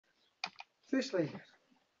Firstly,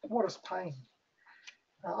 what is pain?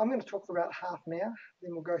 I'm going to talk for about half an hour,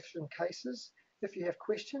 then we'll go through some cases. If you have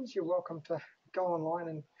questions, you're welcome to go online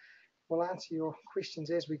and we'll answer your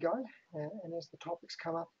questions as we go and as the topics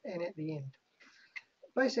come up and at the end.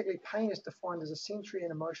 Basically, pain is defined as a sensory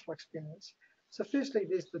and emotional experience. So firstly,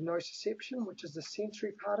 there's the nociception, which is the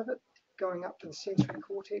sensory part of it, going up to the sensory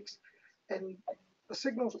cortex, and the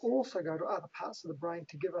signals also go to other parts of the brain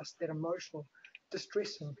to give us that emotional,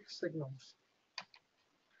 distressing signals.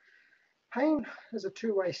 Pain is a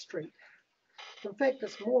two-way street. In fact,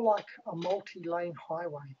 it's more like a multi-lane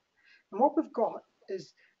highway. And what we've got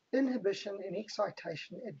is inhibition and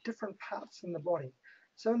excitation at different parts in the body.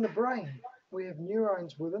 So in the brain, we have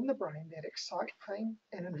neurons within the brain that excite pain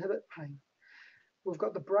and inhibit pain. We've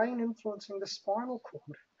got the brain influencing the spinal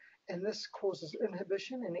cord, and this causes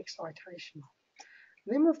inhibition and excitation.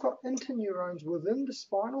 Then we've got interneurons within the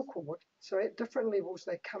spinal cord, so at different levels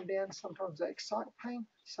they come down, sometimes they excite pain,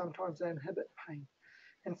 sometimes they inhibit pain.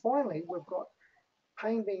 And finally, we've got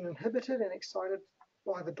pain being inhibited and excited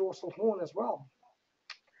by the dorsal horn as well.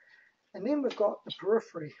 And then we've got the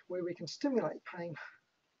periphery, where we can stimulate pain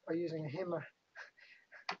by using a hammer.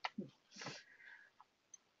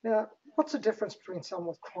 Now, what's the difference between someone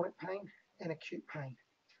with chronic pain and acute pain?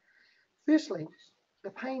 Firstly, the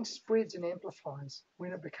pain spreads and amplifies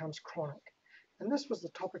when it becomes chronic. And this was the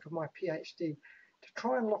topic of my PhD, to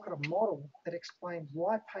try and look at a model that explained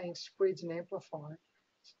why pain spreads and amplifies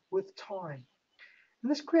with time. And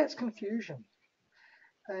this creates confusion.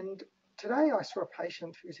 And today I saw a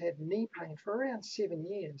patient who's had knee pain for around 7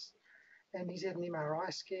 years. And he's had an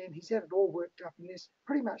MRI scan, he's had it all worked up, and there's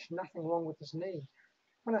pretty much nothing wrong with his knee.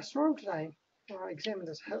 When I saw him today, I examined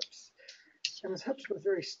his hips, and his hips were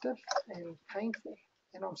very stiff and painful.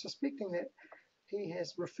 And I'm suspecting that he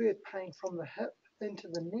has referred pain from the hip into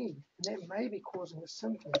the knee, and that may be causing the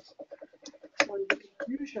symptoms. So the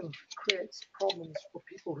confusion creates problems for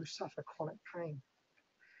people who suffer chronic pain.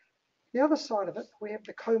 The other side of it, we have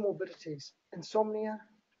the comorbidities, insomnia,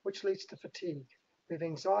 which leads to fatigue. We have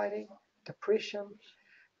anxiety, depression,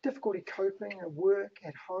 difficulty coping at work,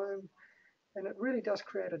 at home, and it really does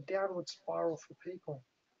create a downward spiral for people.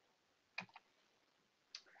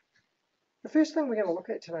 The first thing we're going to look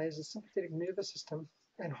at today is the sympathetic nervous system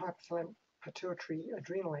and hypothalamic pituitary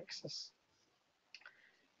adrenal axis.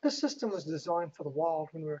 This system was designed for the wild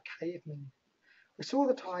when we were cavemen. We saw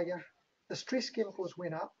the tiger, the stress chemicals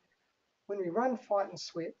went up. When we run, fight and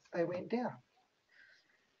sweat, they went down.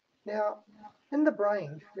 Now, in the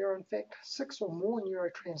brain, there are in fact 6 or more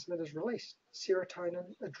neurotransmitters released: serotonin,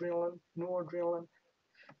 adrenaline, noradrenaline,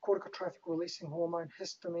 corticotrophic releasing hormone,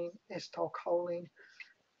 histamine, acetylcholine.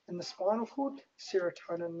 In the spinal cord,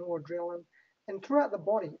 serotonin, noradrenaline, and throughout the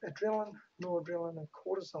body, adrenaline, noradrenaline, and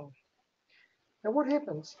cortisol. Now what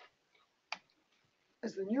happens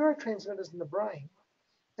is the neurotransmitters in the brain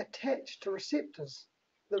attach to receptors.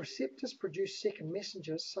 The receptors produce second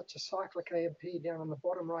messengers such as cyclic AMP down on the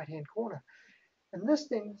bottom right-hand corner. And this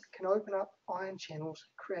then can open up ion channels,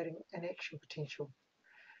 creating an action potential.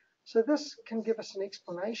 So this can give us an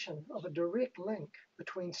explanation of a direct link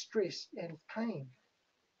between stress and pain.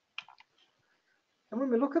 And when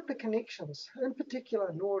we look at the connections, in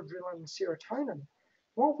particular noradrenaline and serotonin,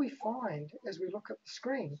 what we find as we look at the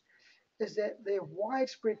screen is that there are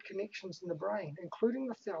widespread connections in the brain, including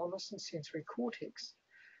the thalamus and sensory cortex.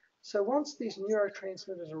 So once these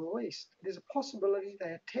neurotransmitters are released, there's a possibility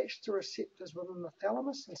they attach to receptors within the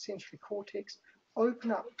thalamus and sensory cortex, open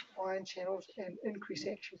up ion channels and increase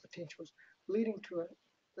action potentials, leading to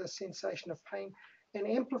a sensation of pain and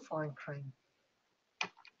amplifying pain.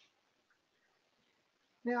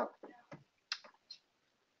 Now,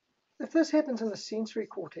 if this happens in the sensory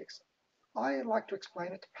cortex, I like to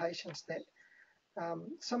explain it to patients that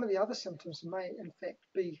some of the other symptoms may in fact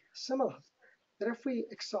be similar. That if we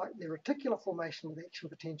excite the reticular formation with action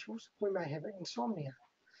potentials, we may have insomnia.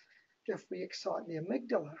 If we excite the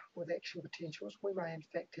amygdala with action potentials, we may in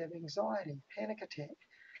fact have anxiety, panic attack,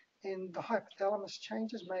 and the hypothalamus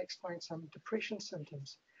changes may explain some depression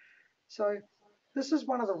symptoms. So this is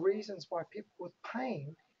one of the reasons why people with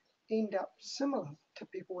pain end up similar to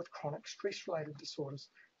people with chronic stress-related disorders.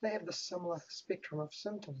 They have the similar spectrum of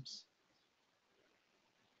symptoms.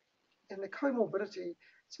 And the comorbidity,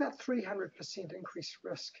 it's about 300% increased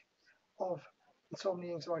risk of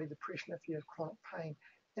insomnia, anxiety, depression if you have chronic pain.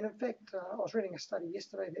 And in fact, I was reading a study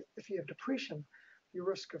yesterday that if you have depression, your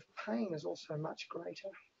risk of pain is also much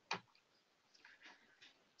greater.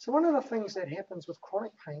 So one of the things that happens with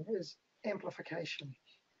chronic pain is amplification.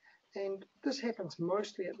 And this happens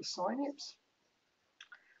mostly at the synapse.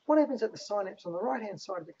 What happens at the synapse? On the right-hand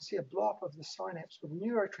side, we can see a blow-up of the synapse with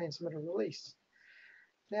neurotransmitter release.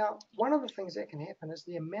 Now, one of the things that can happen is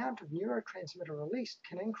the amount of neurotransmitter released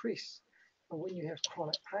can increase when you have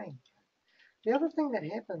chronic pain. The other thing that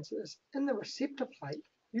happens is in the receptor plate,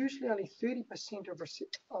 usually only 30%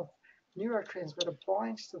 of neurotransmitter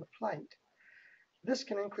binds to the plate. This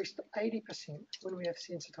can increase to 80% when we have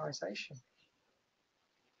sensitization.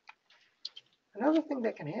 Another thing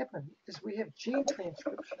that can happen is we have gene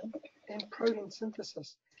transcription and protein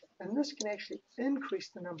synthesis, and this can actually increase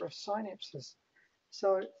the number of synapses.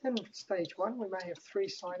 So in stage 1, we may have 3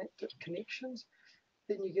 synaptic connections,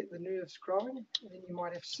 then you get the nerves growing, and then you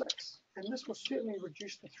might have 6, and this will certainly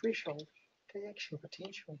reduce the threshold to action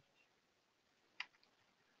potential.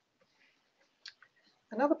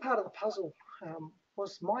 Another part of the puzzle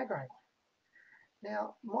was migraine.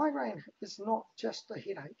 Now, migraine is not just a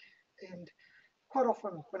headache, and quite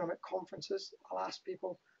often when I'm at conferences, I'll ask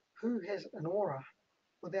people who has an aura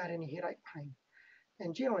without any headache pain.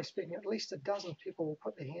 And generally speaking, at least a dozen people will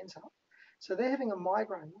put their hands up. So they're having a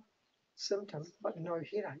migraine symptom, but no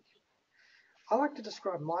headache. I like to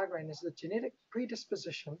describe migraine as the genetic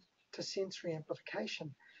predisposition to sensory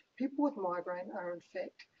amplification. People with migraine are in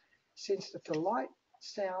fact sensitive to light,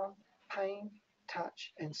 sound, pain,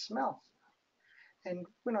 touch, and smell. And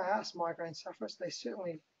when I ask migraine sufferers, they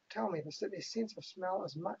certainly tell me this, that their sense of smell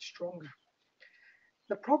is much stronger.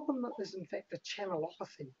 The problem is in fact a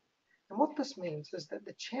channelopathy. And what this means is that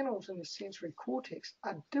the channels in the sensory cortex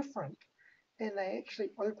are different and they actually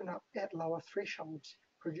open up at lower thresholds,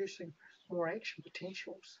 producing more action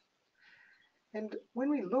potentials. And when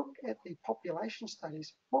we look at the population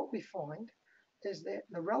studies, what we find is that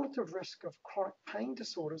the relative risk of chronic pain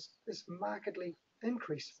disorders is markedly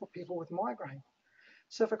increased for people with migraine.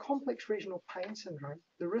 So for complex regional pain syndrome,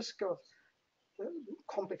 the risk of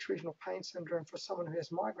complex regional pain syndrome for someone who has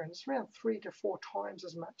migraine is around 3 to 4 times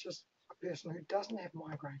as much as a person who doesn't have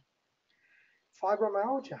migraine.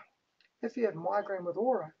 Fibromyalgia. If you have migraine with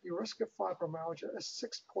aura, your risk of fibromyalgia is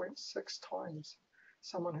 6.6 times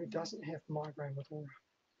someone who doesn't have migraine with aura.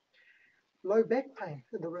 Low back pain,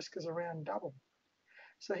 the risk is around double.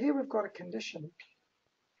 So here we've got a condition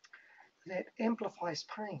that amplifies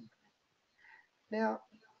pain. Now,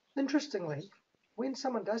 interestingly, when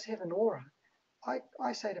someone does have an aura,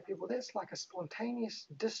 I say to people that's like a spontaneous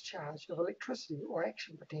discharge of electricity or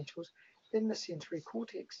action potentials in the sensory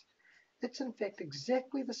cortex. It's in fact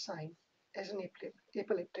exactly the same as an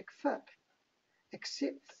epileptic fit,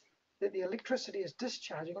 except that the electricity is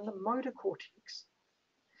discharging on the motor cortex.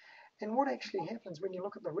 And what actually happens when you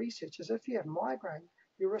look at the research is if you have migraine,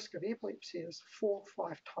 your risk of epilepsy is 4 or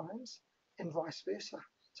 5 times, and vice versa.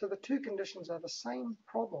 So the two conditions are the same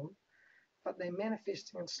problem, but they're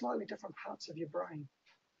manifesting in slightly different parts of your brain.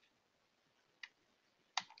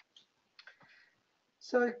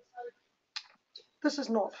 So this is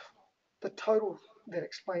not the total that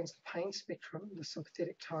explains the pain spectrum, the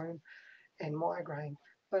sympathetic tone and migraine,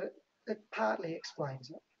 but it partly explains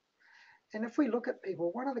it. And if we look at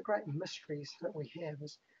people, one of the great mysteries that we have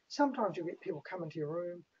is sometimes you get people come into your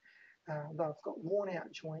room, they've got worn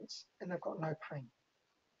out joints and they've got no pain.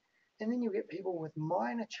 And then you get people with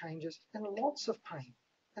minor changes and lots of pain.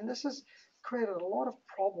 And this has created a lot of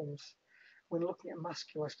problems when looking at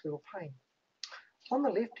musculoskeletal pain. On the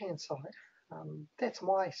left-hand side, that's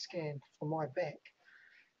my scan for my back.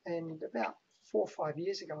 And about 4 or 5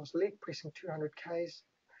 years ago, I was leg pressing 200 Ks,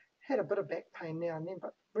 had a bit of back pain now and then,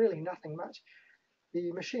 but really nothing much.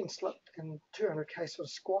 The machine slipped and 200 Ks sort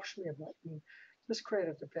of squashed me a bit. And this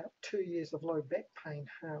created about 2 years of low back pain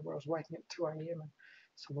where I was waking at 2 a.m. and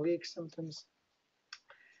some leg symptoms.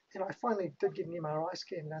 And I finally did get an MRI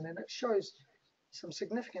scan done, and it shows some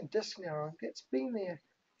significant disc narrowing that's been there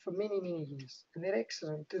for many, many years. And that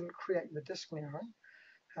accident didn't create the disc narrowing,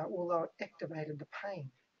 although it activated the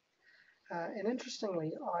pain. And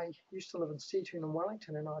interestingly, I used to live in Seatoun in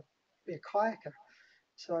Wellington, and I'd be a kayaker.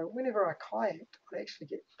 So whenever I kayaked, I'd actually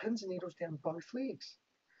get pins and needles down both legs.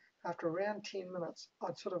 After around 10 minutes,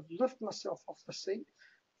 I'd sort of lift myself off the seat,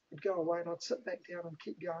 it'd go away, and I'd sit back down and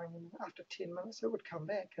keep going. And after 10 minutes, it would come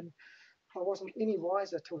back, and I wasn't any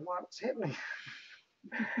wiser to what's happening.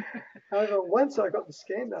 However, once I got the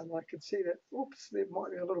scan done, I could see that, oops, there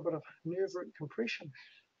might be a little bit of nerve root compression.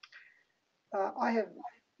 I have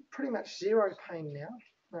pretty much zero pain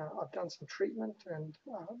now. I've done some treatment, and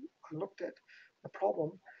I looked at the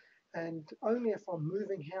problem, and only if I'm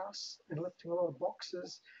moving house and lifting a lot of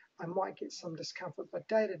boxes, I might get some discomfort, but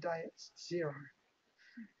day to day it's zero.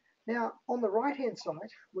 Now, on the right-hand side,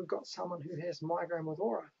 we've got someone who has migraine with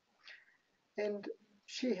aura, and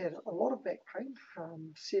she had a lot of back pain,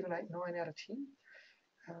 7, 8, 9 out of 10.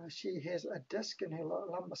 She has a disc in her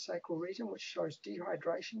lumbosacral region which shows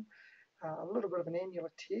dehydration, a little bit of an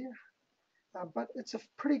annular tear, but it's a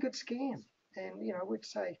pretty good scan. And, we'd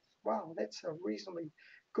say, wow, that's a reasonably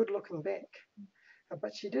good looking back.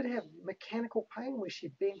 But she did have mechanical pain where she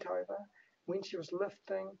bent over when she was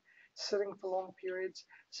lifting, sitting for long periods.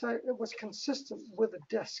 So it was consistent with a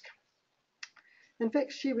disc. In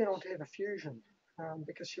fact, she went on to have a fusion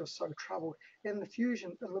because she was so troubled, and the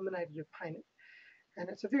fusion eliminated her pain. And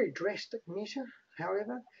it's a very drastic measure.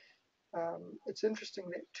 However, it's interesting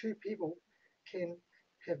that two people can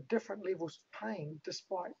have different levels of pain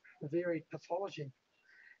despite varied pathology.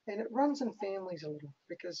 And it runs in families a little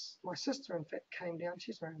because my sister, in fact, came down,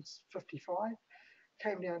 she's around 55,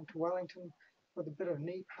 came down to Wellington with a bit of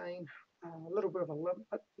knee pain, a little bit of a limp,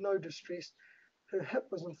 but no distress. Her hip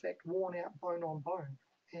was, in fact, worn out bone on bone,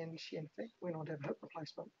 and she, in fact, went on to have a hip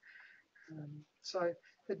replacement. So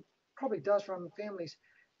it probably does run in families.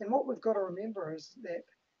 And what we've got to remember is that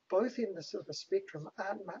both ends of the spectrum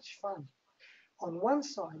aren't much fun. On one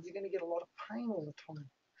side, you're going to get a lot of pain all the time,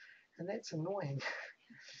 and that's annoying.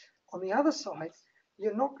 On the other side,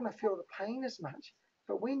 you're not going to feel the pain as much,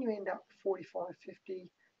 but when you end up 45, 50,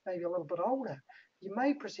 maybe a little bit older, you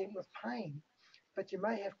may present with pain, but you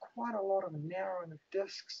may have quite a lot of narrowing of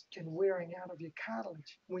discs and wearing out of your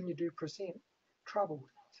cartilage when you do present troubled.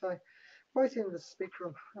 So both ends of the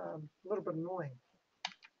spectrum, a little bit annoying.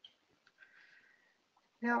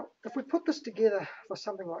 Now, if we put this together for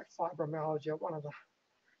something like fibromyalgia, one of the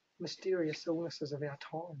mysterious illnesses of our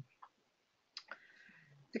time,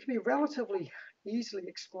 it can be relatively easily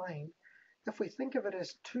explained if we think of it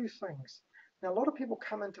as two things. Now, a lot of people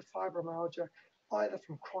come into fibromyalgia either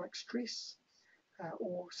from chronic stress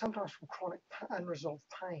or sometimes from chronic unresolved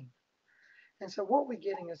pain. And so what we're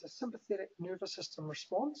getting is a sympathetic nervous system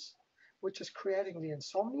response, which is creating the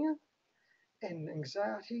insomnia and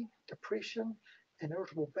anxiety, depression, and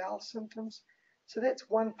irritable bowel symptoms. So that's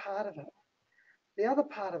one part of it. The other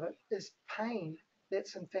part of it is pain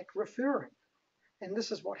that's in fact referring. And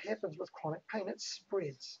this is what happens with chronic pain, it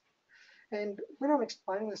spreads. And when I'm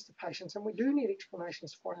explaining this to patients, and we do need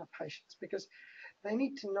explanations for our patients because they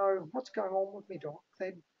need to know what's going on with me, doc.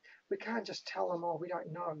 We can't just tell them, oh, we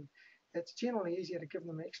don't know. It's generally easier to give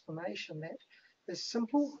them an explanation that is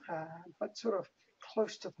simple, but sort of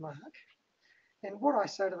close to the mark. And what I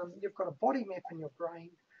say to them, you've got a body map in your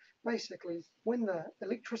brain. Basically, when the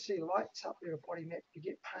electricity lights up your body map, you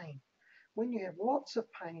get pain. When you have lots of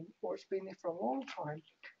pain, or it's been there for a long time,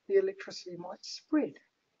 the electricity might spread.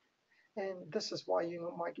 And this is why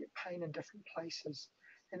you might get pain in different places.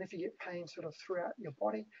 And if you get pain sort of throughout your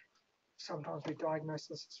body, sometimes we diagnose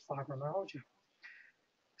this as fibromyalgia.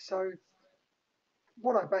 So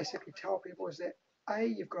what I basically tell people is that A,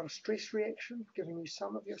 you've got a stress reaction giving you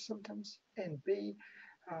some of your symptoms, and B,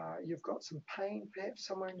 you've got some pain perhaps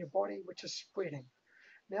somewhere in your body which is spreading.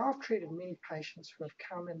 Now, I've treated many patients who have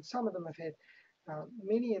come in. Some of them have had,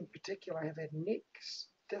 many in particular have had neck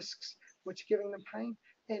discs which are giving them pain,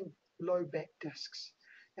 and low back discs.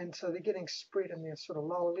 And so they're getting spread in their sort of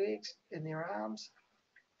lower legs, in their arms.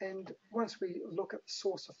 And once we look at the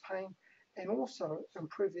source of pain and also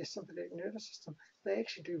improve their sympathetic nervous system, they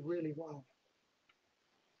actually do really well.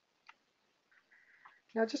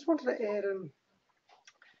 Now, I just wanted to add in,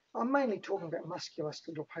 I'm mainly talking about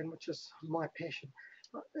musculoskeletal pain, which is my passion.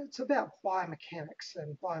 It's about biomechanics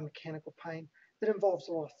and biomechanical pain. It involves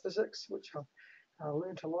a lot of physics, which I've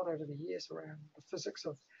learned a lot over the years around the physics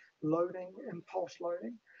of loading, impulse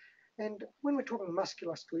loading. And when we're talking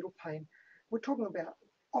musculoskeletal pain, we're talking about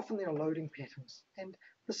often there are loading patterns. And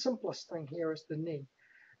the simplest thing here is the knee.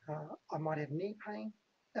 I might have knee pain.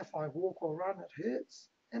 If I walk or run, it hurts.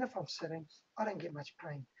 And if I'm sitting, I don't get much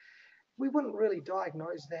pain. We wouldn't really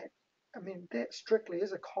diagnose that. I mean, that strictly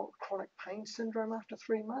is a chronic pain syndrome after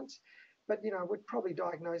 3 months, but we'd probably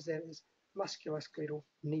diagnose that as musculoskeletal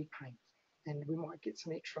knee pain. And we might get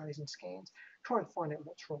some x-rays and scans, try and find out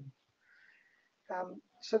what's wrong.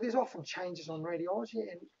 So there's often changes on radiology,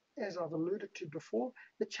 and as I've alluded to before,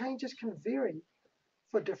 the changes can vary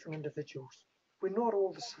for different individuals. We're not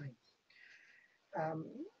all the same.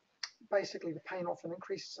 Basically, the pain often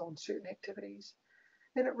increases on certain activities,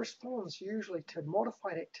 and it responds usually to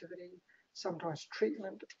modified activity, sometimes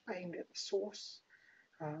treatment aimed at the source,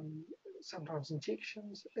 sometimes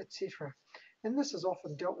injections, etc. And this is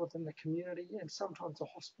often dealt with in the community and sometimes the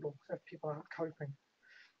hospital if people aren't coping.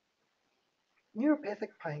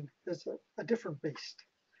 Neuropathic pain is a different beast,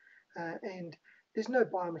 and there's no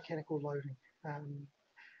biomechanical loading.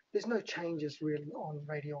 There's no changes really on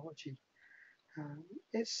radiology.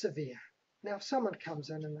 It's severe. Now, if someone comes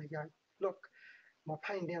in and they go, look, my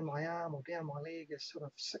pain down my arm or down my leg is sort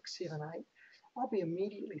of 6, 7, 8, I'll be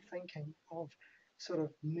immediately thinking of sort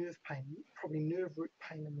of nerve pain, probably nerve root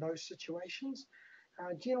pain in those situations.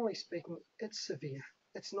 Generally speaking, it's severe.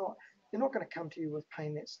 It's not, they're not going to come to you with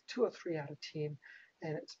pain that's 2 or 3 out of 10,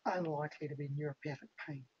 and it's unlikely to be neuropathic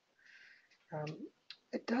pain.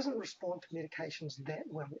 It doesn't respond to medications that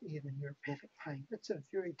well either, neuropathic pain. It's a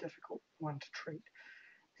very difficult one to treat.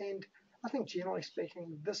 And I think generally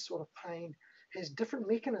speaking, this sort of pain has different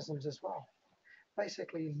mechanisms as well.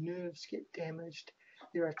 Basically, nerves get damaged.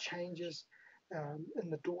 There are changes in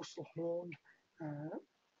the dorsal horn,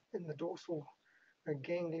 in the dorsal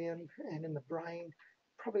ganglion, and in the brain.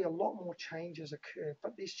 Probably a lot more changes occur,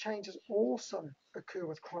 but these changes also occur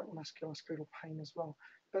with chronic musculoskeletal pain as well,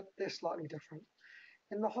 but they're slightly different.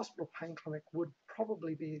 And the hospital pain clinic would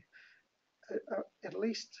probably be at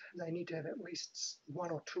least, they need to have at least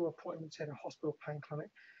 1 or 2 appointments at a hospital pain clinic,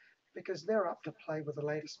 because they're up to play with the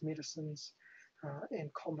latest medicines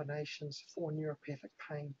and combinations for neuropathic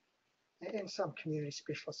pain, and some community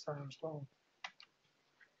specialists are as well.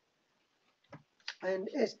 And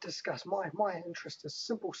as discussed, my interest is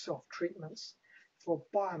simple self-treatments for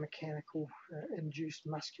biomechanical induced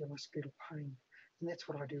musculoskeletal pain, and that's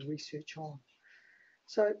what I do research on.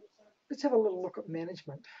 So let's have a little look at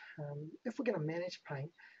management. If we're going to manage pain,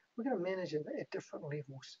 we're going to manage it at different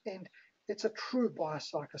levels, and it's a true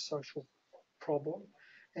biopsychosocial problem,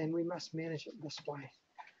 and we must manage it this way.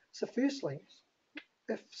 So firstly,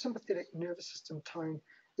 if sympathetic nervous system tone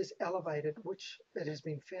is elevated, which it has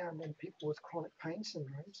been found in people with chronic pain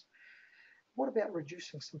syndromes, what about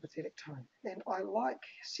reducing sympathetic tone? And I like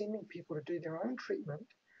sending people to do their own treatment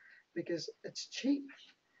because it's cheap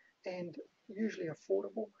and usually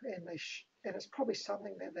affordable, and it's probably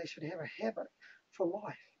something that they should have a habit for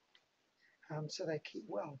life, so they keep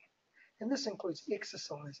well. And this includes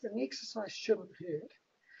exercise, and the exercise shouldn't hurt.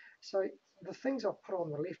 So the things I've put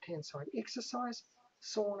on the left-hand side: exercise,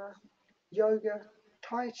 sauna, yoga,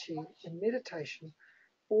 tai chi, and meditation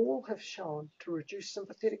all have shown to reduce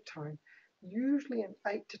sympathetic tone, usually in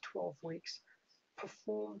 8 to 12 weeks,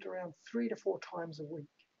 performed around 3 to 4 times a week.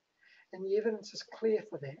 And the evidence is clear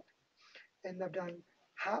for that. And they've done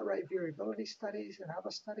heart rate variability studies and other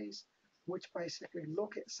studies which basically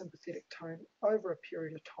look at sympathetic tone over a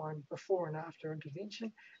period of time before and after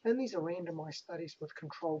intervention. And these are randomized studies with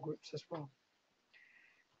control groups as well.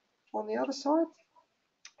 On the other side,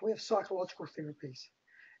 we have psychological therapies.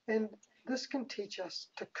 And this can teach us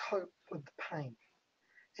to cope with the pain.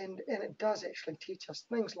 And it does actually teach us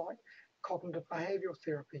things like cognitive behavioral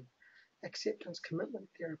therapy, acceptance commitment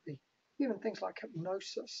therapy, even things like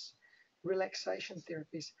hypnosis, relaxation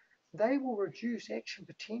therapies. They will reduce action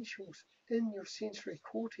potentials in your sensory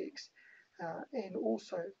cortex and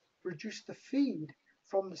also reduce the feed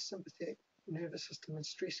from the sympathetic nervous system and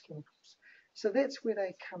stress chemicals. So that's where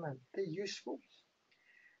they come in. They're useful.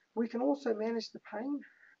 We can also manage the pain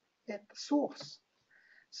at the source.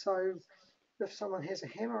 So if someone has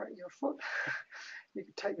a hammer at your foot, you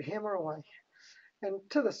could take the hammer away. And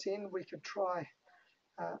to this end, we could try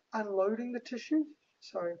unloading the tissue.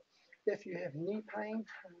 So if you have knee pain,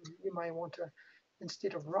 you may want to,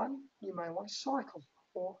 instead of run, you may want to cycle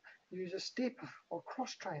or use a stepper or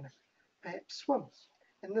cross trainer, perhaps swim.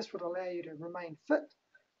 And this would allow you to remain fit,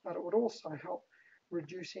 but it would also help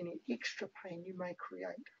reduce any extra pain you may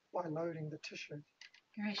create by loading the tissue.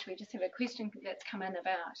 Giresh, we just have a question that's come in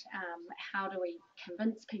about how do we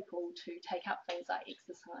convince people to take up things like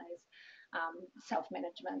exercise,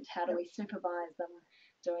 self-management? How do we supervise them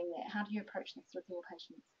doing that? How do you approach this with your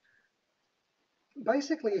patients?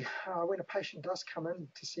 Basically, when a patient does come in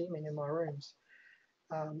to see me in my rooms,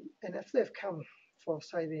 and if they've come for,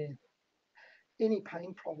 say, any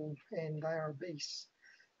pain problem and they are obese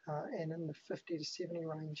and in the 50 to 70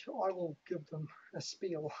 range, I will give them a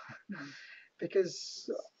spiel because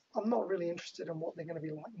I'm not really interested in what they're going to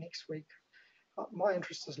be like next week. My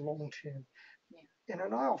interest is long term. Yeah.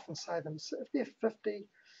 And I often say to them, if they're 50,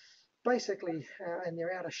 basically, and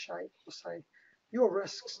they're out of shape, I'll say, your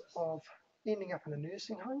risks of ending up in a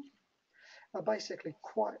nursing home are basically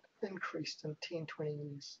quite increased in 10, 20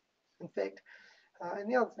 years. In fact,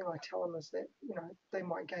 and the other thing I tell them is that, they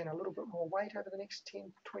might gain a little bit more weight over the next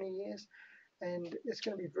 10, 20 years, and it's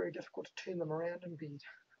going to be very difficult to turn them around in bed.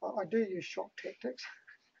 I do use shock tactics,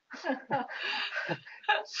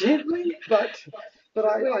 gently, but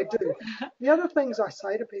I do. The other things I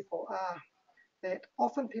say to people are that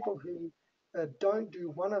often people who don't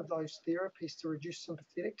do one of those therapies to reduce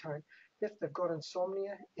sympathetic tone, if they've got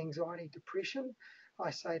insomnia, anxiety, depression, I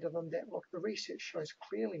say to them that, look, the research shows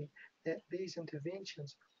clearly that these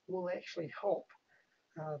interventions will actually help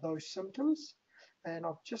those symptoms. And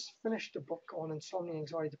I've just finished a book on insomnia,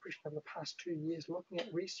 anxiety, depression over the past 2 years, looking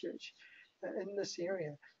at research in this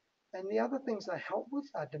area. And the other things they help with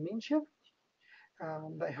are dementia.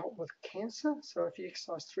 They help with cancer. So if you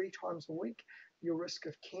exercise 3 times a week, your risk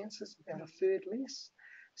of cancer is about a third less.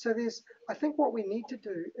 So I think what we need to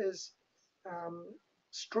do is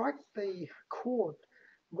strike the chord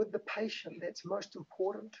with the patient that's most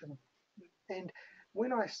important to them. And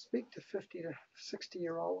when I speak to 50 to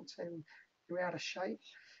 60-year-olds and they're out of shape,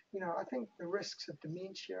 I think the risks of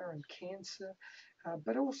dementia and cancer,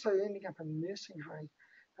 but also ending up in a nursing home.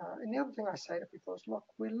 And the other thing I say to people is, look,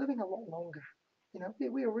 we're living a lot longer.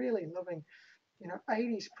 We're really living,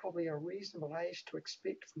 80 is probably a reasonable age to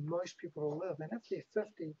expect for most people to live. And if they're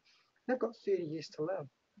 50, they've got 30 years to live.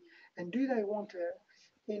 And do they want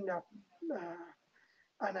to end up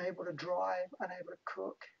unable to drive, unable to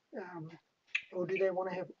cook, or do they want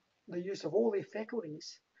to have the use of all their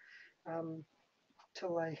faculties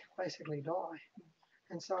till they basically die?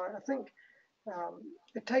 And so I think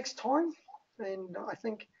it takes time, and I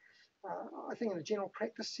think in a general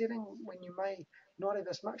practice setting, when you may not have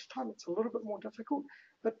as much time, it's a little bit more difficult,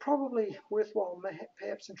 but probably worthwhile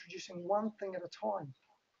perhaps introducing one thing at a time.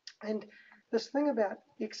 And this thing about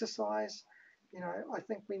exercise, I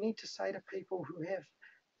think we need to say to people who have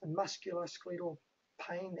musculoskeletal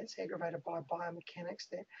pain that's aggravated by biomechanics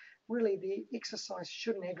that really the exercise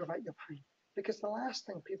shouldn't aggravate your pain, because the last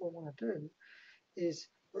thing people want to do is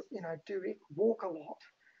walk a lot,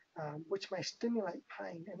 which may stimulate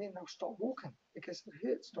pain, and then they'll stop walking because it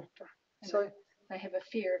hurts, doctor. And so they have a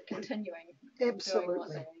fear of continuing.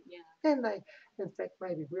 Absolutely. And they, in fact,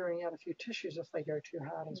 may be wearing out a few tissues if they go too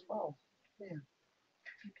hard as well. Yeah.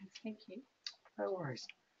 Okay, thank you. No worries.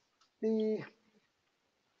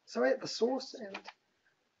 So at the source and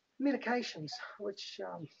medications, which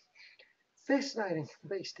fascinating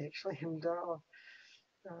beast actually, and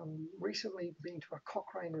recently been to a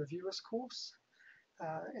Cochrane reviewers course,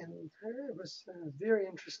 and it was very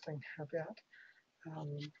interesting about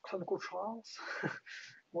clinical trials,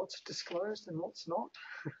 what's disclosed and what's not.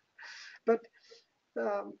 But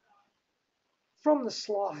from the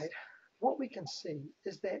slide, what we can see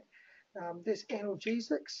is that there's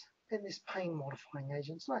analgesics and there's pain modifying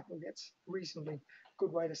agents. And I think that's a reasonably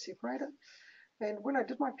good way to separate it. And when I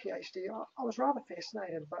did my PhD, I was rather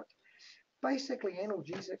fascinated, but basically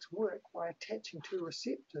analgesics work by attaching to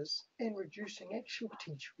receptors and reducing action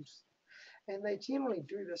potentials. And they generally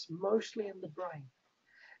do this mostly in the brain.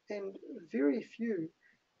 And very few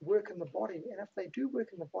work in the body. And if they do work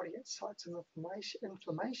in the body at sites of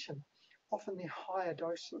inflammation, often they're higher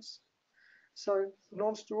doses. So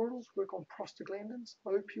non-steroidals work on prostaglandins,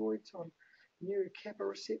 opioids on mu kappa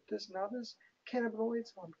receptors and others,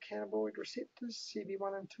 cannabinoids on cannabinoid receptors,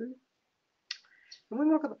 CB1 and 2. And when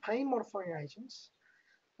we look at the pain modifying agents,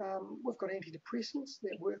 we've got antidepressants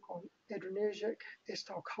that work on adrenergic,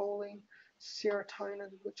 acetylcholine,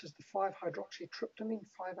 serotonin, which is the 5-hydroxytryptamine,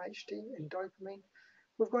 5-HT, and dopamine.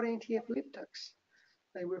 We've got anti-epileptics.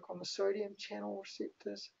 They work on the sodium channel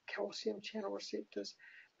receptors, calcium channel receptors.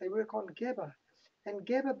 They work on GABA. And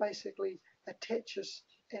GABA basically attaches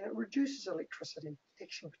and it reduces electricity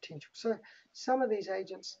action potential. So some of these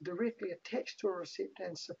agents directly attach to a receptor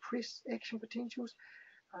and suppress action potentials.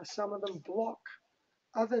 Some of them block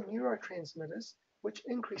other neurotransmitters which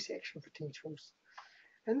increase action potentials.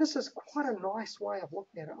 And this is quite a nice way of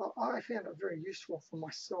looking at it. I found it very useful for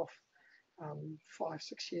myself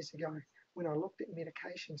 5-6 years ago when I looked at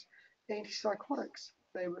medications. Antipsychotics,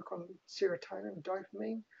 they work on serotonin,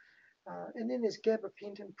 dopamine, and then there's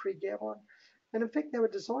gabapentin, pregabalin. And in fact, they were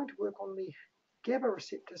designed to work on the GABA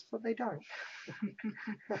receptors, but they don't.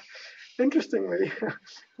 Interestingly,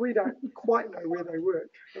 we don't quite know where they work.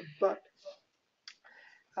 But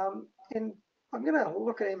and I'm going to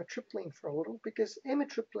look at amitriptyline for a little, because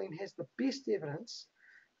amitriptyline has the best evidence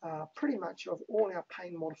pretty much of all our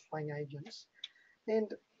pain modifying agents. And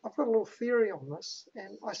I've got a little theory on this,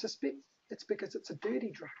 and I suspect it's because it's a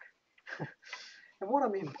dirty drug. And what I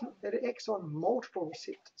mean, it acts on multiple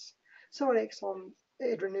receptors. So it acts on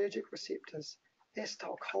adrenergic receptors,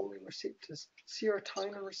 acetylcholine receptors,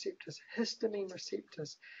 serotonin receptors, histamine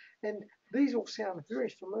receptors. And these all sound very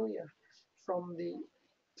familiar from the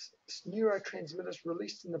neurotransmitters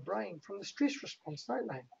released in the brain from the stress response, don't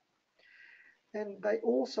they? And they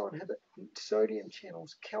also inhibit sodium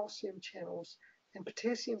channels, calcium channels, and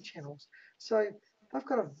potassium channels. So they've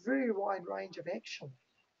got a very wide range of action.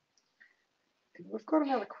 And we've got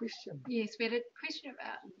another question. Yes, we had a question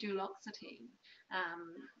about duloxetine.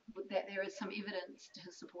 that there is some evidence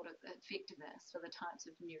to support effectiveness for the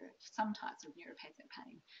some types of neuropathic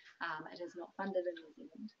pain. It is not funded in New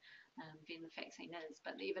Zealand, venlafaxine is,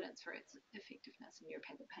 but the evidence for its effectiveness in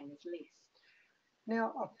neuropathic pain is less.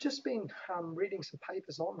 Now, I've just been reading some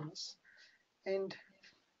papers on this, and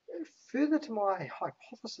further to my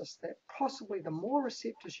hypothesis that possibly the more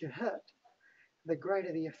receptors you hit, the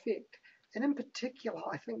greater the effect. And in particular,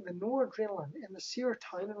 I think the noradrenaline and the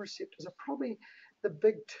serotonin receptors are probably the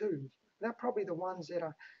big two. They're probably the ones that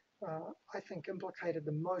are, I think, implicated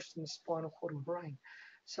the most in the spinal cord and brain.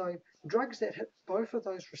 So drugs that hit both of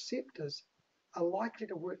those receptors are likely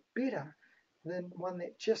to work better than one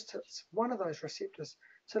that just hits one of those receptors.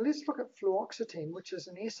 So let's look at fluoxetine, which is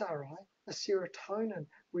an SRI, a serotonin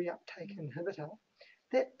reuptake inhibitor.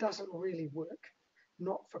 That doesn't really work,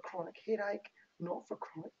 not for chronic headache, not for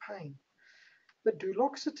chronic pain. But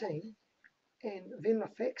duloxetine and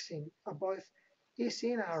venlafaxine are both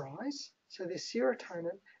SNRIs, so they're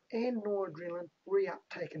serotonin and noradrenaline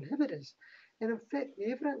reuptake inhibitors. And in fact,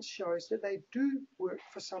 the evidence shows that they do work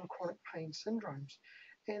for some chronic pain syndromes,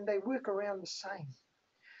 and they work around the same.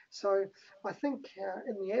 So I think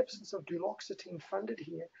in the absence of duloxetine funded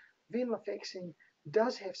here, venlafaxine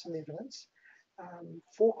does have some evidence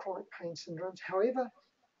for chronic pain syndromes. However,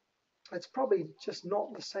 it's probably just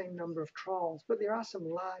not the same number of trials, but there are some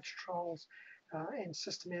large trials and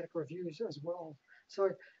systematic reviews as well. So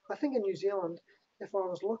I think in New Zealand, if I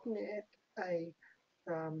was looking at a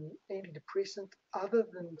antidepressant other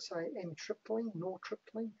than, say, amitriptyline,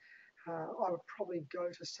 nortriptyline, I would probably go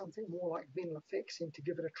to something more like venlafaxine to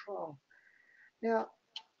give it a trial. Now,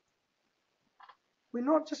 we're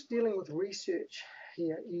not just dealing with research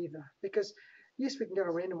here either, because yes, we can go to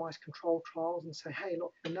randomized controlled trials and say, hey,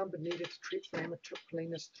 look, the number needed to treat for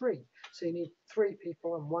amitriptyline is 3. So you need 3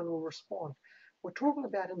 people and 1 will respond. We're talking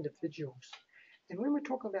about individuals. And when we're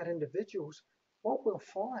talking about individuals, what we'll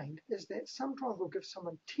find is that some drug will give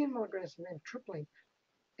someone 10 milligrams of amitriptyline,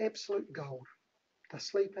 absolute gold. They're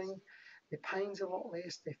sleeping, their pain's a lot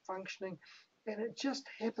less, they're functioning, and it just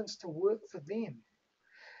happens to work for them.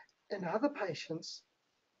 In other patients,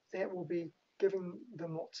 that will be giving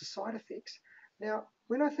them lots of side effects. Now,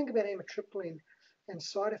 when I think about amitriptyline and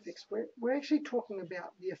side effects, we're actually talking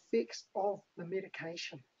about the effects of the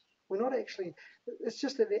medication. We're not actually, it's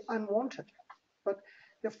just that they're unwanted. But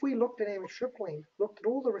if we looked at amitriptyline, looked at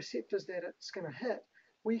all the receptors that it's going to hit,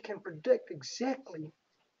 we can predict exactly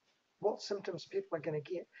what symptoms people are going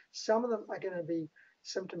to get. Some of them are going to be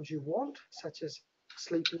symptoms you want, such as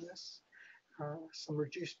sleepiness, some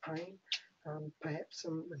reduced pain, perhaps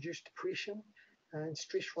some reduced depression, and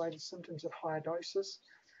stress-related symptoms at higher doses.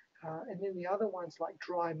 And then the other ones like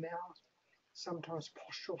dry mouth, sometimes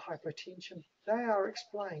postural hypotension, they are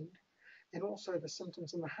explained. And also the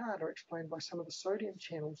symptoms in the heart are explained by some of the sodium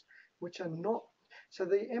channels, which are not. So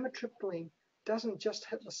the amitriptyline doesn't just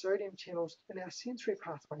hit the sodium channels in our sensory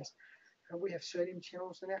pathways. We have sodium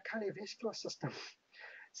channels in our cardiovascular system.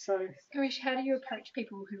 So, Giresh, how do you approach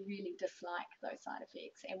people who really dislike those side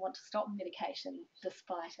effects and want to stop medication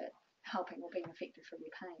despite it helping or being effective for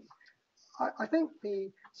their pain? I think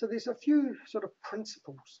so there's a few sort of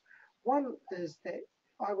principles. One is that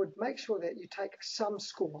I would make sure that you take some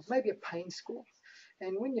score, maybe a pain score.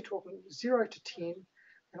 And when you're talking 0 to 10,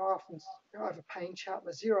 and I have a pain chart,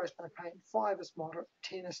 where 0 is no pain, 5 is moderate,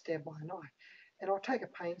 10 is stabbed by an eye. And I'll take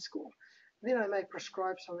a pain score. Then I may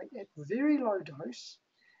prescribe something at very low dose,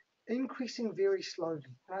 increasing very slowly.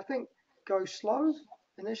 And I think go slow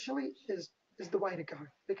initially is the way to go,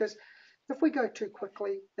 because if we go too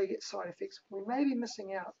quickly, they get side effects. We may be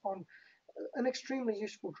missing out on an extremely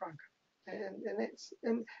useful drug.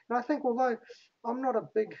 And I think, although I'm not a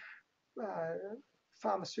big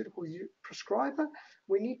pharmaceutical prescriber,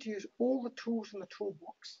 we need to use all the tools in the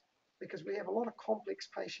toolbox, because we have a lot of complex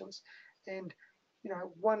patients, and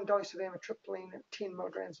one dose of amitriptyline at 10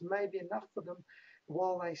 milligrams may be enough for them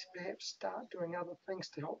while they perhaps start doing other things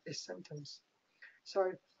to help their symptoms.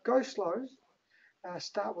 So go slow,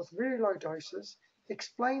 start with very low doses,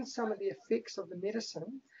 explain some of the effects of the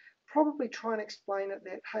medicine, probably try and explain it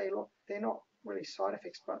that, hey, look, they're not really side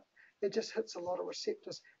effects, but it just hits a lot of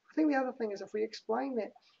receptors. I think the other thing is, if we explain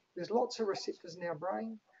that there's lots of receptors in our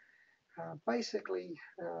brain, basically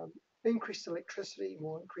increased electricity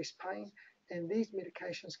will increase pain, and these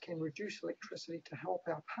medications can reduce electricity to help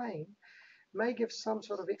our pain, may give some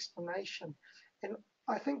sort of explanation. And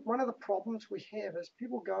I think one of the problems we have is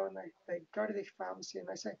people go and they go to their pharmacy and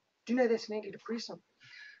they say, do you know that's an antidepressant?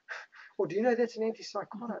 Or do you know that's an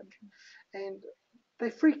antipsychotic? And they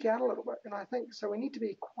freak out a little bit. And I think, so we need to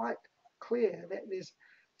be quite clear that there's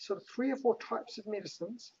sort of 3 or 4 types of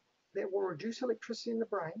medicines that will reduce electricity in the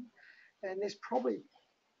brain, and there's probably,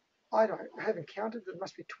 I haven't counted, there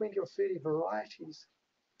must be 20 or 30 varieties.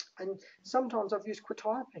 And sometimes I've used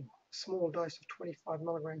quetiapine, a small dose of 25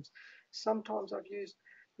 milligrams. Sometimes I've used,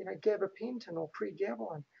 gabapentin or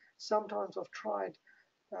pregabalin. Sometimes I've tried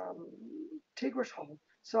tegretol.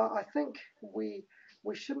 So I think we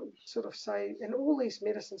shouldn't sort of say, and all these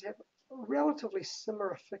medicines have relatively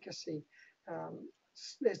similar efficacy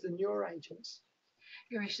as the neuroagents.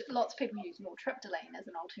 Lots of people use nortriptyline as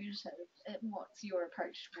an alternative. What's your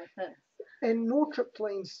approach with this? And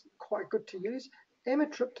nortriptyline's quite good to use.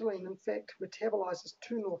 Amitriptyline, in fact, metabolizes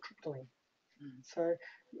to nortriptyline.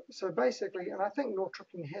 So basically, and I think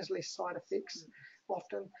nortriptyline has less side effects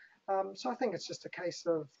often. So I think it's just a case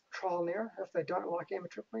of trial and error. If they don't like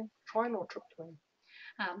amitriptyline, try nortriptyline.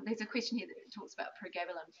 There's a question here that talks about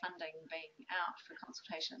pregabalin funding being out for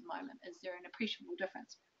consultation at the moment. Is there an appreciable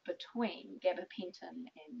difference between gabapentin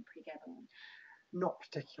and pregabalin? Not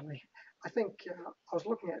particularly. I think I was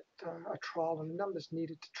looking at a trial, and the numbers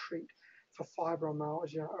needed to treat for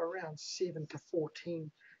fibromyalgia around 7 to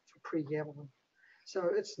 14 for pregabalin. So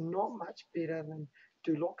it's not much better than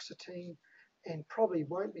duloxetine, and probably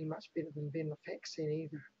won't be much better than venlafaxine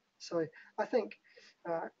either. So I think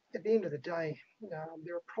at the end of the day,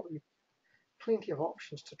 there are probably plenty of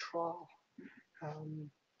options to trial.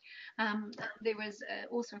 There was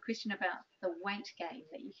also a question about the weight gain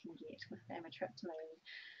that you can get with amitriptyline,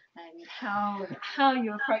 and how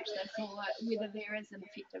you approach this, or whether there is an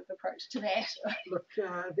effective approach to that. Look,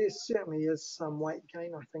 there certainly is some weight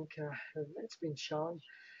gain. I think that's been shown.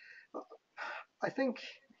 I think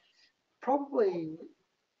probably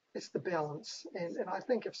it's the balance, and I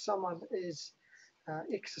think if someone is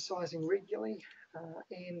exercising regularly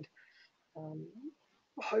and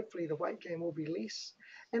hopefully the weight gain will be less.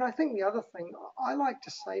 And I think the other thing I like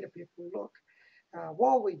to say to people, look,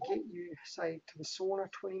 while we get you, say, to the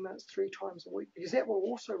sauna 20 minutes 3 times a week, because that will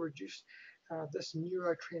also reduce this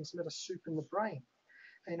neurotransmitter soup in the brain.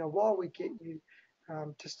 While we get you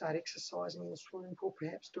to start exercising in the swimming pool,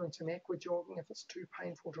 perhaps doing some aqua jogging if it's too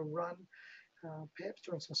painful to run, perhaps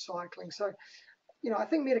doing some cycling. So, I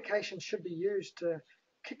think medication should be used to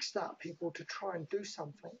kickstart people to try and do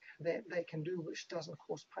something that they can do which doesn't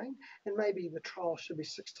cause pain, and maybe the trial should be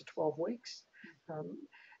 6 to 12 weeks.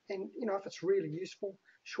 And if it's really useful,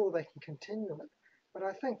 sure, they can continue it. But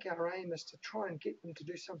I think our aim is to try and get them to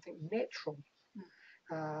do something natural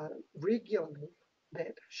regularly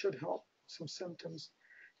that should help some symptoms,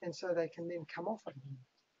 and so they can then come off it again.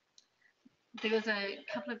 There was a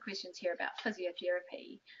couple of questions here about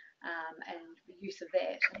physiotherapy and the use of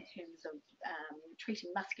that in terms of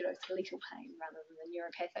treating musculoskeletal pain rather than the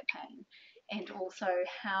neuropathic pain, and also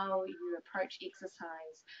how you approach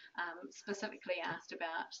exercise, specifically asked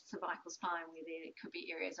about cervical spine, where there could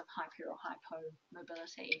be areas of hyper or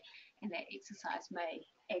hypomobility, and that exercise may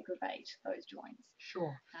aggravate those joints.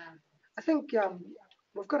 Sure. I think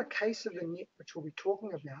we've got a case of the neck which we'll be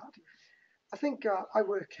talking about. I think I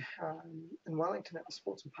work in Wellington at the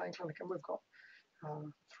Sports and Pain Clinic, and we've got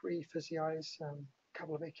 3 physios, a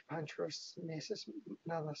couple of acupuncturists, nurses,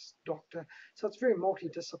 another doctor. So it's very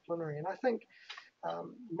multidisciplinary, and I think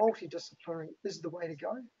multidisciplinary is the way to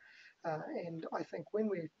go. And I think when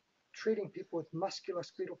we're treating people with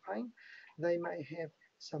musculoskeletal pain, they may have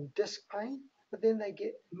some disc pain, but then they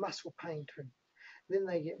get muscle pain too. Then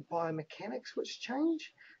they get biomechanics which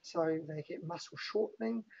change, so they get muscle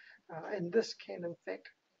shortening, and this can in fact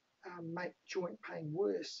make joint pain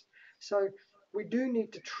worse. So we do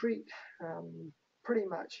need to treat pretty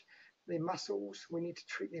much their muscles, we need to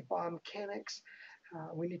treat their biomechanics,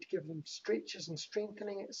 we need to give them stretches and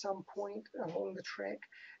strengthening at some point along the track,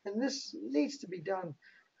 and this needs to be done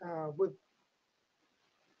with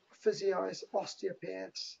physios,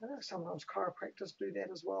 osteopaths, sometimes chiropractors do that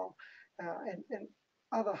as well, and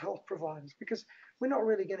other health providers, because we're not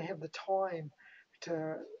really going to have the time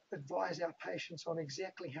to advise our patients on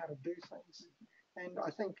exactly how to do things. And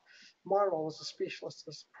I think my role as a specialist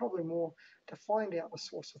is probably more to find out the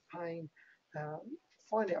source of pain,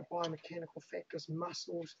 find out biomechanical factors,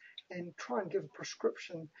 muscles, and try and give a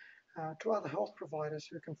prescription to other health providers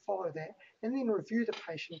who can follow that, and then review the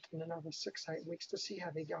patient in another 6 to 8 weeks to see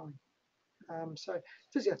how they're going. So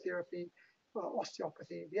physiotherapy,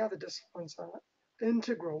 osteopathy, the other disciplines are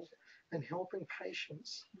integral in helping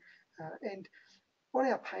patients. And on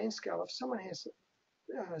our pain scale, if someone has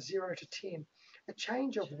 0 to 10, a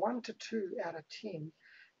change of 1 to 2 out of 10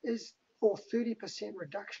 is, or 30%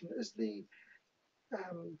 reduction, is the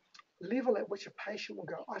level at which a patient will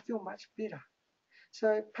go, I feel much better.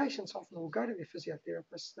 So patients often will go to their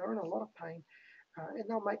physiotherapists, they're in a lot of pain, and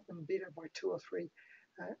they'll make them better by 2 or 3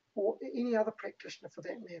 or any other practitioner for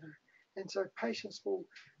that matter. And so patients will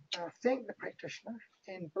thank the practitioner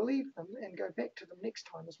and believe them and go back to them next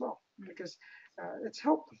time as well, because it's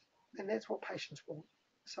helped them, and that's what patients want.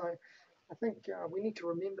 So I think we need to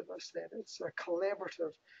remember this, that it's a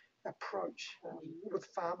collaborative approach with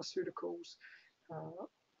pharmaceuticals,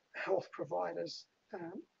 health providers,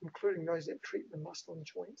 including those that treat the muscle and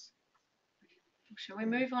joints. Shall we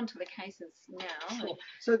move on to the cases now? Sure.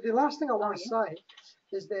 So the last thing I want to say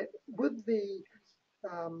is that with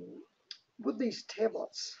these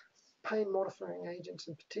tablets, pain modifying agents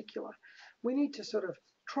in particular, we need to sort of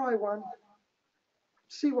try one,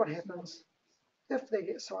 see what happens. If they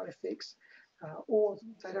get side effects or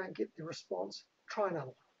they don't get the response, try another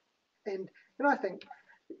one. And I think,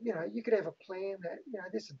 you know, you could have a plan that, you know,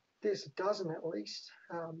 there's a dozen at least.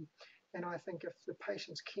 And I think if the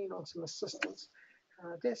patient's keen on some assistance,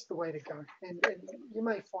 that's the way to go. And you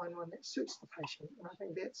may find one that suits the patient. And I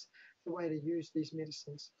think that's the way to use these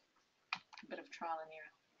medicines. A bit of trial and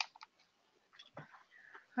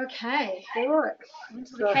error. Okay. All right.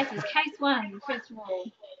 Into the cases. Case 1, first of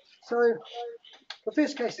all. So the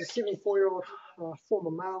first case is a 74-year-old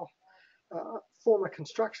former male, former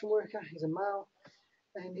construction worker. He's a male,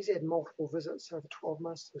 and he's had multiple visits over 12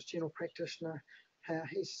 months to his general practitioner.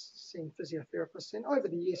 He's seen physiotherapists, and over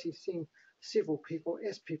the years he's seen several people,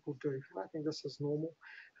 as people do. And I think this is normal.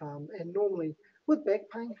 And normally with back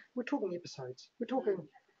pain, we're talking episodes. We're talking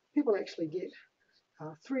people actually get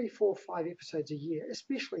 3, 4, 5 episodes a year,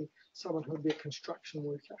 especially someone who would be a construction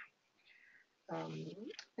worker.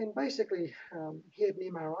 And basically, he had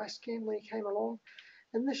an MRI scan when he came along,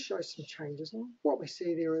 and this shows some changes. And what we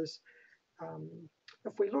see there is,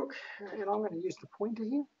 if we look, and I'm going to use the pointer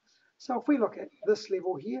here. So if we look at this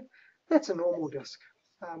level here, that's a normal disc.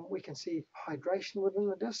 We can see hydration within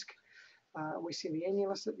the disc. We see the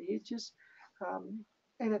annulus at the edges,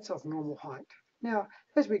 and it's of normal height. Now,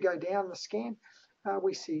 as we go down the scan,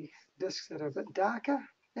 we see discs that are a bit darker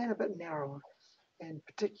and a bit narrower. And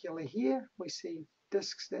particularly here, we see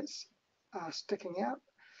discs that's sticking out.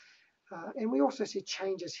 And we also see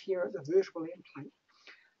changes here at the vertebral end plate.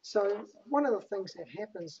 So one of the things that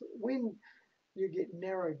happens when you get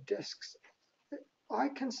narrow discs, I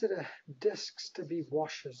consider discs to be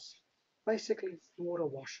washers, basically water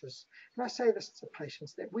washers. And I say this to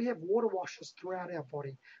patients, that we have water washers throughout our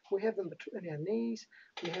body. We have them in our knees,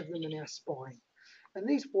 we have them in our spine. And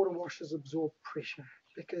these water washers absorb pressure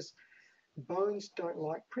because bones don't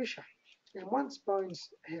like pressure. And once bones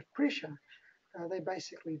have pressure, they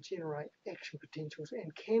basically generate action potentials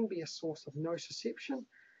and can be a source of nociception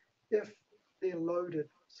if they're loaded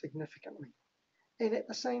significantly. And at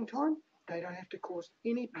the same time, they don't have to cause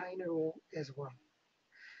any pain at all as well.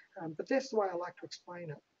 But that's the way I like to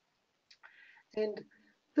explain it. And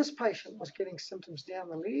this patient was getting symptoms down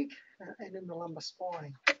the leg and in the lumbar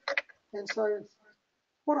spine. And so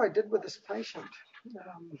what I did with this patient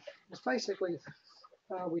was basically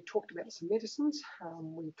we talked about some medicines.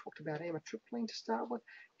 We talked about amitriptyline to start with.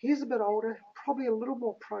 He's a bit older, probably a little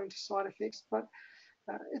more prone to side effects, but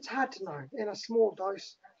it's hard to know. And a small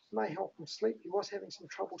dose may help him sleep. He was having some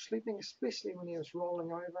trouble sleeping, especially when he was rolling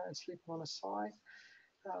over and sleeping on his side.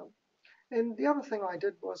 And the other thing I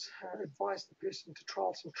did was advise the person to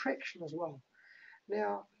trial some traction as well.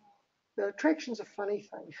 Now, the traction's a funny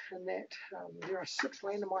thing in that there are 6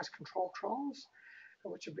 randomized controlled trials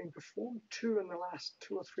which have been performed, 2 in the last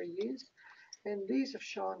 2 or 3 years, and these have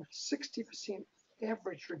shown 60%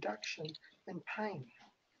 average reduction in pain.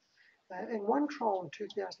 And one trial in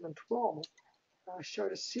 2012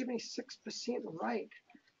 showed a 76% rate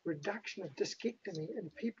reduction of discectomy in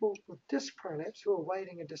people with disc prolapse who are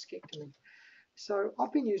awaiting a discectomy. So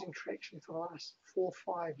I've been using traction for the last 4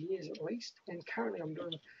 or 5 years at least, and currently I'm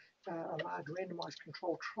doing a large randomized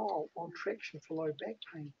controlled trial on traction for low back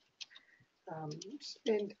pain.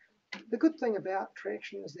 And the good thing about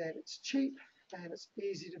traction is that it's cheap and it's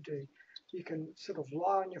easy to do. You can sort of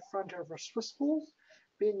lie on your front over a Swiss ball,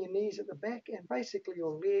 bend your knees at the back, and basically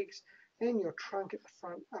your legs and your trunk at the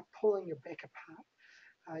front are pulling your back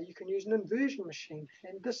apart. You can use an inversion machine,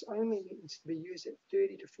 and this only needs to be used at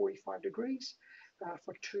 30 to 45 degrees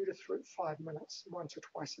for 2 to 5 minutes, once or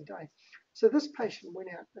twice a day. So this patient went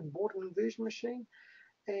out and bought an inversion machine,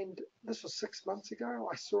 and this was 6 months ago.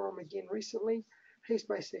 I saw him again recently. He's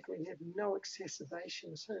basically had no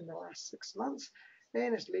exacerbations in the last 6 months,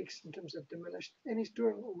 and his leg symptoms have diminished, and he's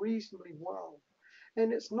doing reasonably well.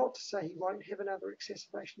 And it's not to say he won't have another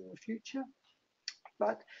exacerbation in the future,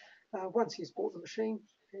 but once he's bought the machine,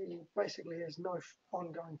 he basically has no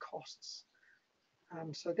ongoing costs.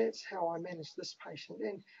 So that's how I managed this patient.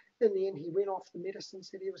 And in the end, he went off the medicines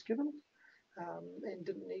that he was given, and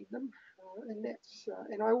didn't need them.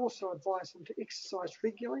 And I also advise them to exercise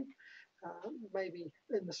regularly, maybe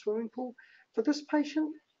in the swimming pool. For this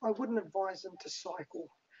patient, I wouldn't advise them to cycle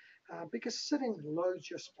because sitting loads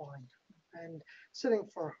your spine, and sitting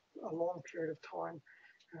for a long period of time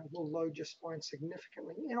will load your spine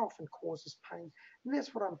significantly and often causes pain. And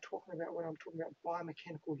that's what I'm talking about when I'm talking about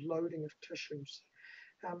biomechanical loading of tissues.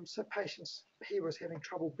 So patients, he was having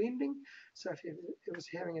trouble bending, so if he was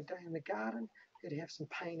having a day in the garden, he'd have some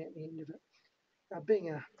pain at the end of it.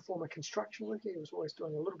 Being a former construction worker, he was always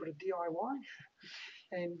doing a little bit of DIY,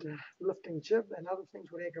 and lifting jib and other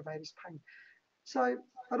things would aggravate his pain. So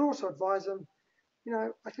I'd also advise him,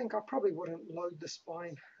 I think I probably wouldn't load the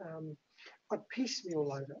spine. I'd piecemeal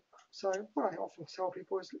load it. So what I often tell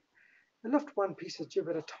people is lift one piece of jib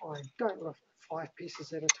at a time. Don't lift 5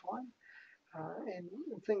 pieces at a time. And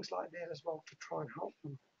things like that as well to try and help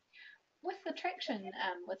them. With the traction,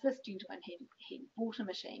 with this gentleman, he bought a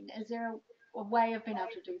machine. Is there a way of being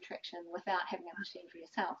able to do traction without having a machine for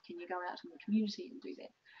yourself? Can you go out in the community and do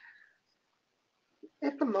that?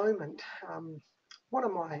 At the moment, one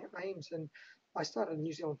of my aims, and I started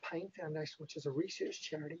New Zealand Pain Foundation, which is a research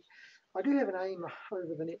charity. I do have an aim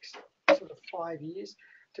over the next sort of 5 years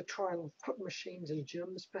to try and put machines in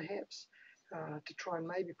gyms, perhaps, to try and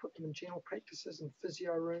maybe put them in general practices and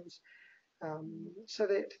physio rooms, so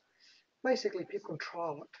that basically people can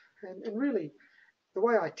trial it. And really, the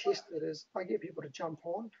way I test it is I get people to jump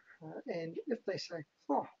on, and if they say,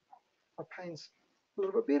 oh, my pain's a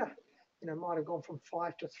little bit better, might have gone from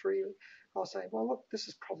 5 to 3, I'll say, well, look, this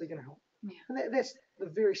is probably going to help. Yeah. And that's the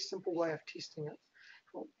very simple way of testing it.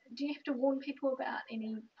 Do you have to warn people about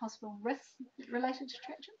any possible risks related to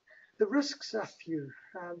traction? The risks are few.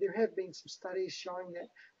 There have been some studies showing that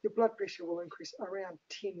your blood pressure will increase around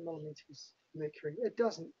 10 millimeters mercury. It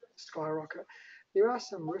doesn't skyrocket. There are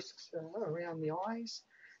some risks around the eyes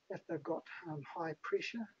if they've got high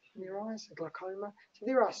pressure in their eyes, glaucoma. So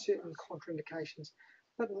there are certain contraindications,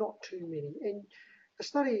 but not too many. And the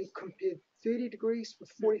study compared 30 degrees with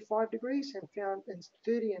 45 degrees and found in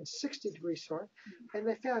 30 and 60 degrees, and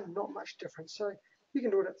they found not much difference. So you can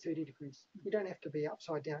do it at 30 degrees. You don't have to be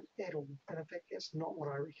upside down at all. And in fact, that's not what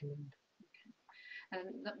I recommend.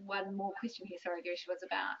 And one more question here, sorry, Giresh, was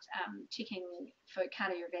about checking for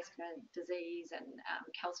cardiovascular disease and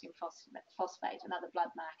calcium phosphate and other blood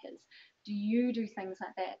markers. Do you do things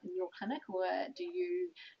like that in your clinic, or do you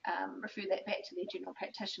refer that back to the general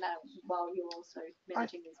practitioner while you're also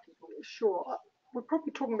managing these people? Sure. We're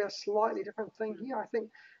probably talking about a slightly different thing here. I think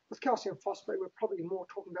with calcium phosphate, we're probably more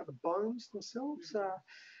talking about the bones themselves,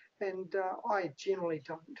 and I generally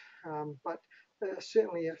don't. But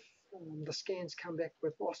certainly if the scans come back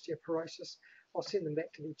with osteoporosis, I'll send them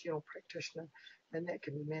back to the general practitioner, and that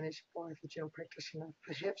can be managed by the general practitioner.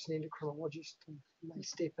 Perhaps an endocrinologist may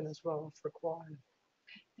step in as well if required.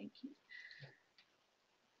 Okay, thank you.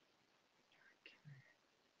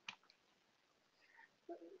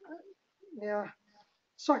 Now,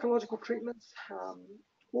 psychological treatments,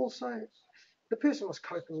 also, the person was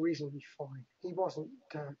coping reasonably fine. He wasn't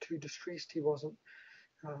too distressed, he wasn't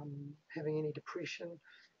having any depression,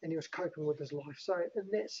 and he was coping with his life. So in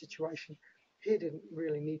that situation, he didn't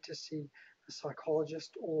really need to see a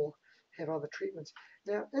psychologist or have other treatments.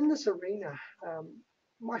 Now, in this arena,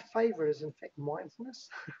 my favorite is in fact mindfulness.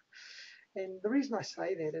 And the reason I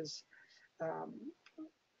say that is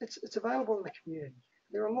it's available in the community.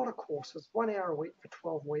 There are a lot of courses, 1 hour a week for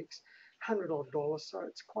 12 weeks, $100 odd, so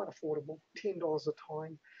it's quite affordable, $10 a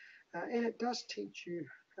time. And it does teach you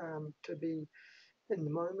to be in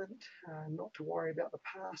the moment, not to worry about the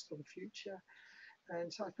past or the future.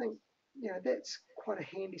 And so I think, that's quite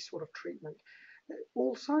a handy sort of treatment.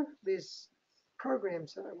 Also, there's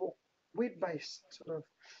programs that are web-based sort of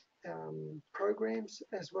programs,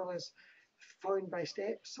 as well as phone-based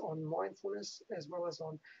apps on mindfulness, as well as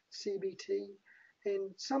on CBT.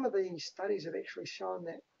 And some of the studies have actually shown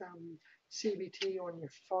that CBT on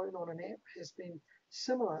your phone on an app has been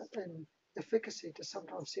similar in efficacy to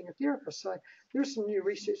sometimes seeing a therapist. So there's some new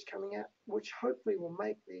research coming out which hopefully will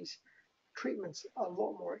make these treatments a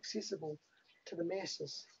lot more accessible to the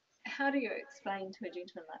masses. How do you explain to a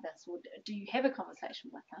gentleman like this, or do you have a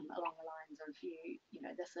conversation with them along the lines of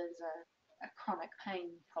this is a chronic pain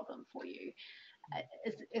problem for you?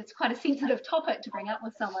 It's quite a sensitive topic to bring up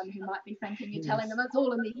with someone who might be thinking you're telling them it's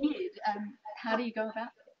all in the head. How do you go about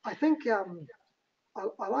it? I think I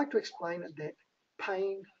like to explain it that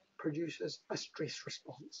pain produces a stress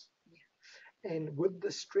response. Yeah. And with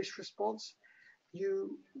the stress response,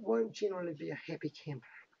 you won't generally be a happy camper.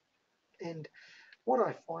 And what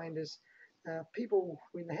I find is people,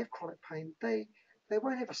 when they have chronic pain, they they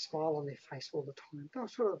won't have a smile on their face all the time. They'll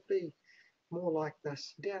sort of be more like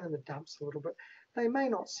this, down in the dumps a little bit. They may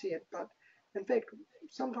not see it, but in fact,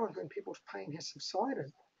 sometimes when people's pain has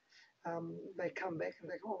subsided, they come back and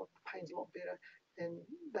they go, oh, the pain's a lot better. And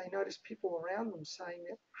they notice people around them saying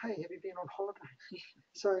that, hey, have you been on holiday?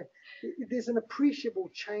 So there's an appreciable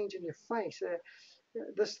change in your face.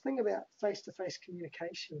 This thing about face-to-face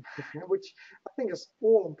communication, which I think is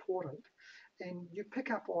all important, and you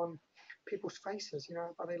pick up on people's faces.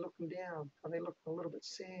 Are they looking down? Are they looking a little bit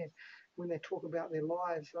sad when they talk about their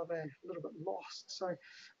lives? Are they a little bit lost? So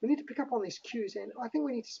we need to pick up on these cues, and I think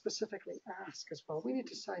we need to specifically ask as well. We need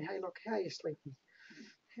to say, hey, look, how are you sleeping?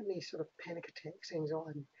 How many sort of panic attacks,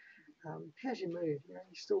 anxiety? How's your mood? You're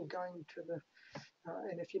still going to the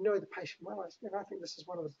and if you know the patient well, and I think this is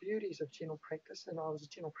one of the beauties of general practice, and I was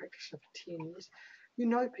a general practitioner for 10 years, you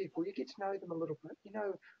know people, you get to know them a little bit, you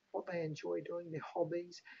know what they enjoy doing, their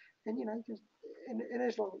hobbies, and and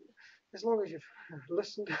as long as you've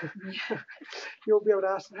listened, you'll be able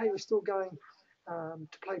to ask them, hey, you're still going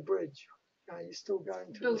to play bridge, you're still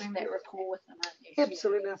going to building that rapport with them, aren't you?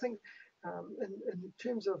 Absolutely. I think in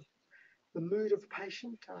terms of the mood of the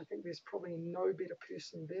patient, I think there's probably no better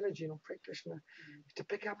person than a general practitioner to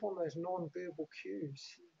pick up on those non-verbal cues.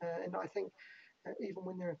 And I think even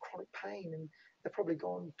when they're in chronic pain, and they've probably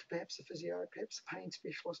gone to perhaps a physio, perhaps a pain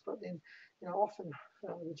specialist, but then often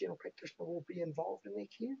the general practitioner will be involved in their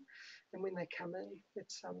care. And when they come in,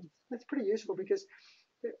 it's pretty useful because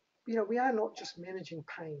we are not just managing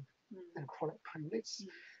pain and chronic pain.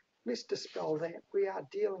 Let's dispel that. We are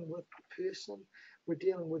dealing with a person. We're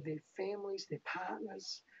dealing with their families, their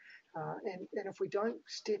partners. And if we don't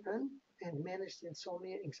step in and manage the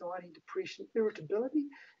insomnia, anxiety, depression, irritability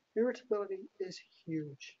is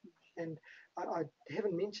huge. And I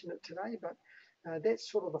haven't mentioned it today, but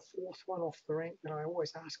that's sort of the fourth one off the rank that I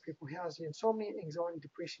always ask people, how's the insomnia, anxiety,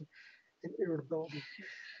 depression, and irritability?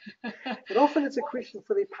 And often it's a question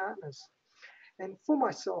for their partners. And for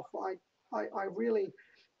myself, I really,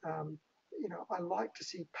 I like to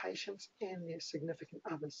see patients and their significant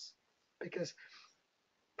others, because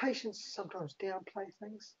patients sometimes downplay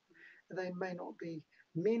things. They may not be,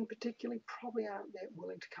 men particularly, probably aren't that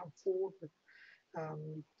willing to come forward with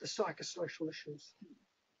the psychosocial issues.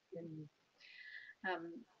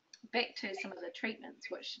 Back to some of the treatments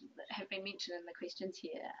which have been mentioned in the questions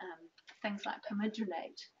here, things like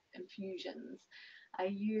permethrinate infusions. Are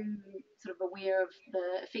you sort of aware of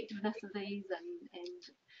the effectiveness of these?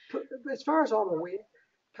 And as far as I'm aware,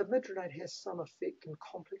 permethrinate has some effect in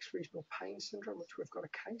complex regional pain syndrome, which we've got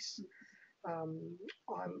a case.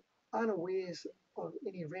 I'm unaware of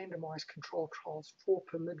any randomized controlled trials for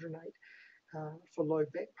permethrinate for low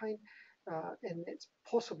back pain, and that's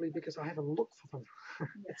possibly because I haven't looked for them.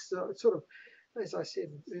 It's sort of, as I said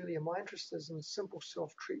earlier, my interest is in simple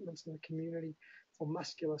self-treatments in the community for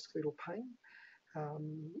musculoskeletal pain.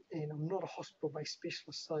 And I'm not a hospital-based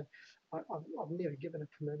specialist, so I've never given a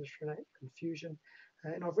permethrinate infusion,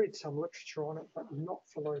 and I've read some literature on it, but not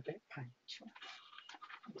for low back pain. Sure.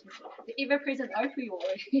 The ever-present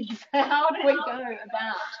opioids. How do we go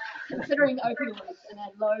about considering opioids in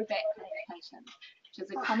a low back pain patient, which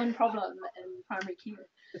is a common problem in primary care?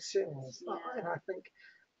 It certainly is, and I think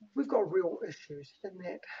we've got real issues in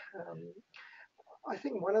that. I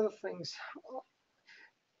think one of the things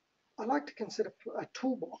I like to consider a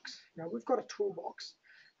toolbox. We've got a toolbox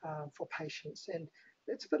for patients, and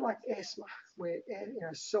it's a bit like asthma, where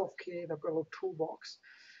self-care, they've got a little toolbox.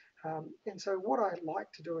 And so what I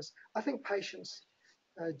like to do is, I think patients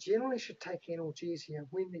generally should take analgesia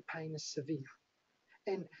when their pain is severe.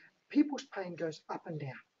 And people's pain goes up and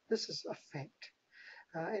down. This is a fact.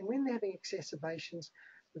 And when they're having exacerbations,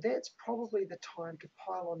 that's probably the time to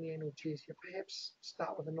pile on the analgesia. Perhaps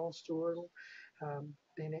start with a non-steroidal,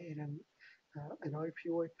 then add an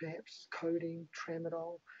opioid, perhaps codeine,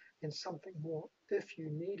 tramadol, and something more if you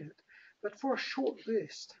need it. But for a short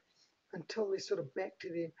burst, until they're sort of back to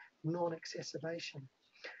their non-exacerbation.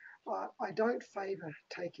 I don't favour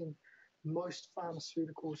taking most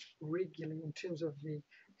pharmaceuticals regularly in terms of the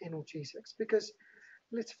analgesics, because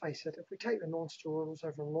let's face it, if we take the non-steroidals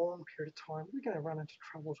over a long period of time, we're going to run into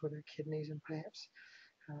troubles with our kidneys and perhaps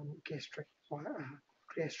gastric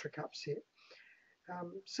upset.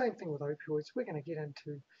 Same thing with opioids. We're going to get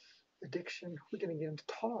into addiction. We're going to get into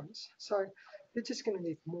tolerance. So they're just going to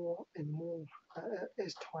need more and more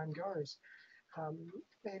as time goes.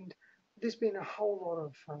 And there's been a whole lot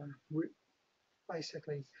of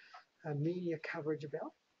media coverage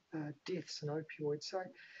about deaths and opioids. So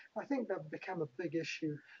I think they've become a big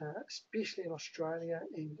issue, especially in Australia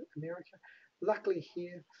and America. Luckily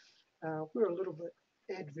here, we're a little bit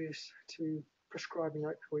adverse to prescribing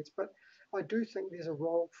opioids, but I do think there's a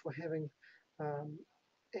role for having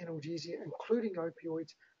analgesia, including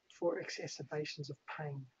opioids, for exacerbations of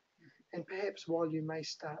pain. And perhaps while you may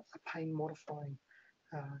start a pain modifying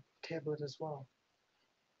tablet as well.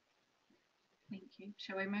 Thank you.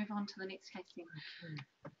 Shall we move on to the next case then?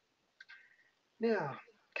 Okay. Now,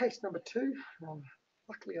 case number 2,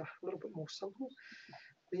 luckily a little bit more simple.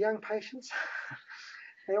 The young patients,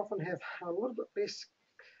 they often have a little bit less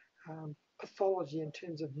pathology in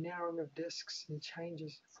terms of narrowing of discs and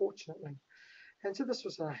changes, fortunately. And so this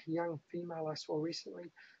was a young female I saw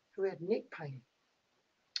recently who had neck pain.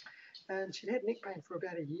 And she'd had neck pain for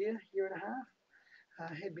about a year and a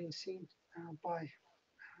half, had been seen by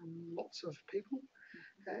lots of people.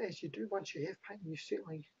 As you do, once you have pain, you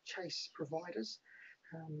certainly chase providers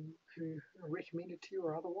who are recommended to you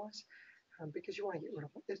or otherwise, because you want to get rid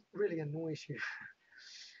of it. It really annoys you.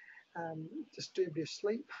 Disturbed her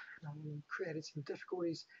sleep, created some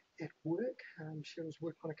difficulties at work. She was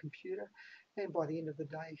working on a computer, and by the end of the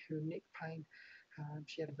day, her neck pain,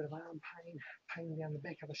 she had a bit of arm pain, pain down the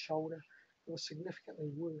back of the shoulder. It was significantly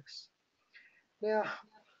worse. Now,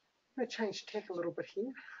 I'm going to change tack a little bit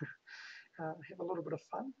here, have a little bit of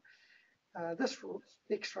fun. This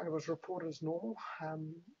X-ray was reported as normal.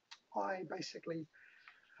 I basically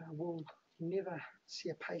will never see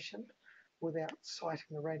a patient without citing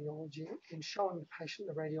the radiology and showing the patient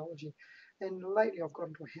the radiology. And lately I've got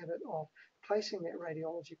into a habit of placing that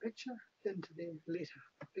radiology picture into their letter,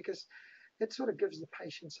 because it sort of gives the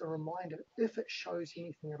patients a reminder if it shows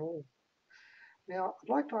anything at all. Now, I'd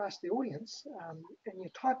like to ask the audience, and you're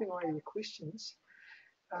typing away your questions,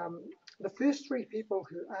 the first 3 people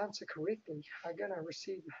who answer correctly are going to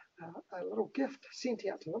receive a little gift sent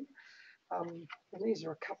out to them. And these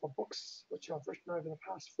are a couple of books which I've written over the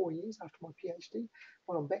past 4 years after my PhD,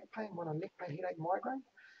 one on back pain, one on neck pain, headache, migraine.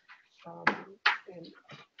 And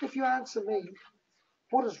if you answer me,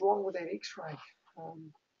 what is wrong with that X-ray,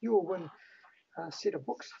 you will win a set of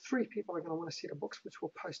books. 3 people are going to win a set of books which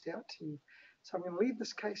we'll post out to you. So I'm going to leave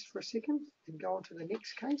this case for a second and go on to the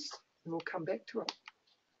next case, and we'll come back to it.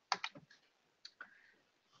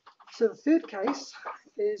 So the third case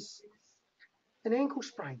is an ankle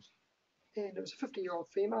sprain. And it was a 50-year-old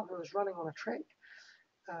female who was running on a track.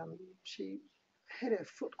 She had her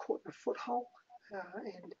foot caught in a foot-hole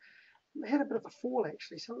and had a bit of a fall,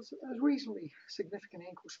 actually. So it was a reasonably significant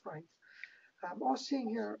ankle sprain. I was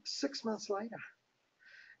seeing her 6 months later,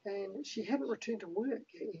 and she hadn't returned to work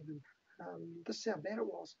even. This is how bad it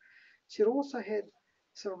was. She had also had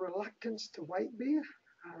some reluctance to weight bear,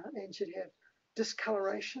 and she'd had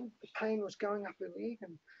discoloration. The pain was going up her leg,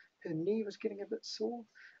 and her knee was getting a bit sore.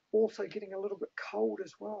 Also getting a little bit cold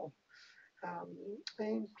as well.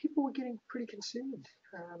 And people were getting pretty concerned,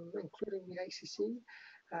 including the ACC,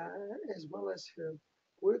 as well as her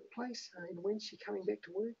workplace, and when she's coming back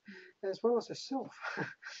to work, as well as herself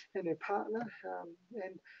and her partner,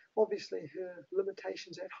 and obviously her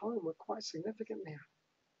limitations at home were quite significant now.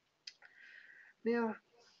 Now,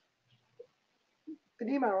 an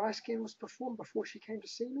MRI scan was performed before she came to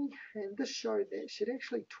see me, and this showed that she'd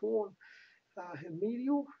actually torn her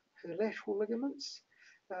medial, her lateral ligaments.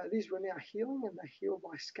 These were now healing, and they healed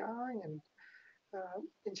by scarring,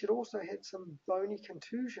 and she'd also had some bony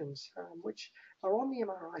contusions, which are on the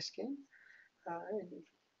MRI scan, and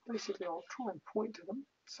basically I'll try and point to them.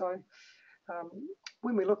 So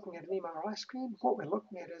when we're looking at an MRI scan, what we're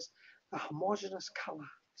looking at is a homogeneous colour.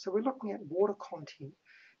 So we're looking at water content,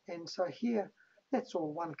 and so here that's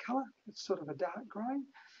all one colour. It's sort of a dark grey,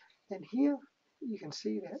 and here you can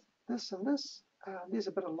see that this and this, there's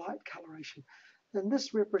a bit of light coloration, and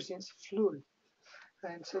this represents fluid,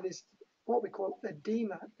 and so there's what we call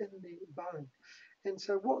edema in the bone. And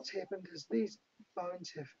so what's happened is these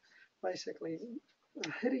bones have basically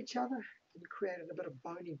hit each other and created a bit of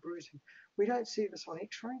bony bruising. We don't see this on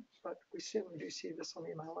X-ray, but we certainly do see this on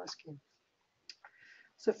the MRI scan.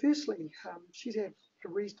 So firstly, she's had a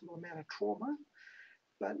reasonable amount of trauma,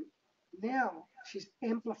 but now she's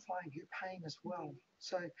amplifying her pain as well.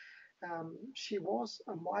 So she was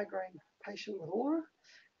a migraine patient with aura,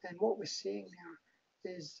 and what we're seeing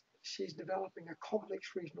now is she's developing a complex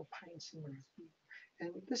regional pain syndrome.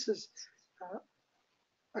 And this is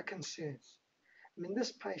a concern. I mean,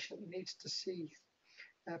 this patient needs to see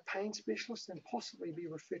a pain specialist and possibly be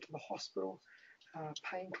referred to the hospital,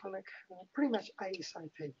 pain clinic, pretty much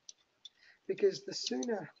ASAP. Because the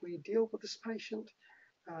sooner we deal with this patient,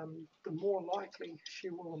 the more likely she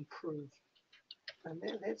will improve. And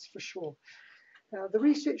that's for sure. The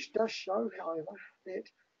research does show, however, that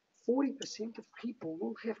 40% of people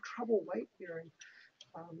will have trouble weight bearing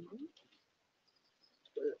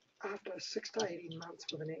after 6 to 18 months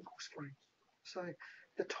with an ankle sprain. So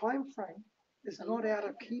the time frame is not out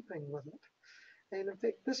of keeping with it. And in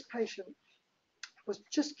fact, this patient was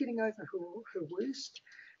just getting over her worst,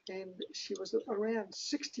 and she was around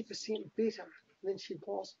 60% better than she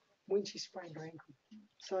was when she sprained her ankle.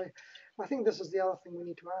 So I think this is the other thing we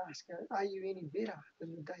need to ask. Are you any better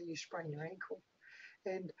than the day you sprained your ankle?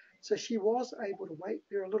 And so she was able to weight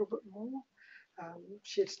bear a little bit more.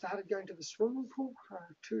 She had started going to the swimming pool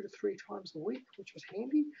 2 to 3 times a week, which was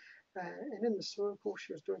handy. And in the swimming pool,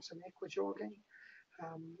 she was doing some aqua jogging.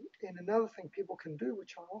 And another thing people can do,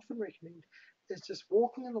 which I often recommend, is just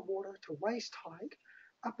walking in the water to waist height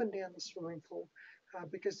up and down the swimming pool,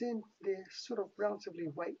 because then they're sort of relatively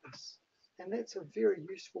weightless. And that's a very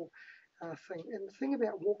useful thing. And the thing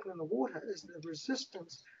about walking in the water is the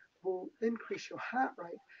resistance will increase your heart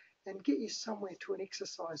rate and get you somewhere to an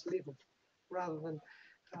exercise level, rather than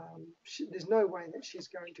there's no way that she's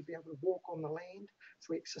going to be able to walk on the land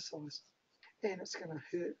for exercise, and it's going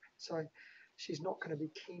to hurt. So she's not going to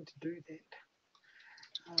be keen to do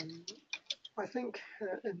that. I think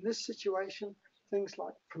in this situation, things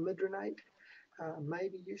like promidronate may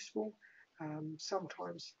be useful.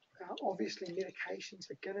 Sometimes, obviously, medications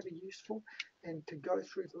are going to be useful, and to go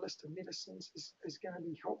through the list of medicines is going to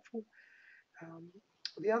be helpful.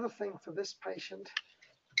 The other thing for this patient,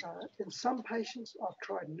 in some patients, I've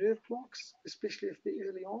tried nerve blocks, especially if they're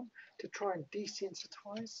early on, to try and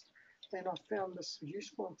desensitize, and I've found this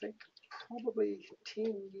useful. In fact, probably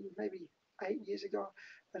 10, maybe 8 years ago,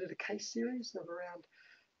 I did a case series of around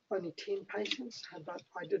only 10 patients, but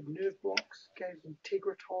I did nerve blocks, gave them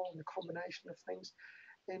Tegretol and a combination of things,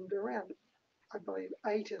 and around, I believe,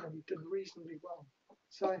 8 of them did reasonably well.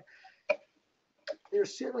 So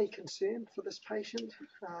there's certainly concern for this patient,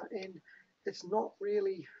 and it's not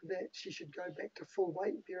really that she should go back to full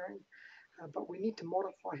weight bearing, but we need to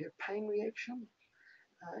modify her pain reaction,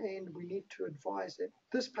 and we need to advise that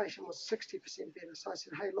this patient was 60% better. So I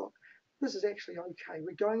said, hey, look, this is actually okay.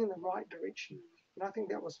 We're going in the right direction. And I think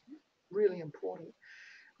that was really important.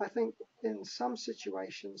 I think in some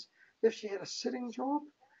situations, if she had a sitting job,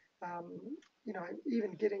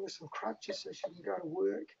 even getting her some crutches so she can go to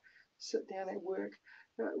work, sit down at work,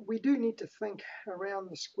 we do need to think around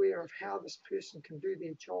the square of how this person can do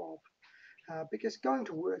their job, because going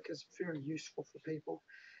to work is very useful for people.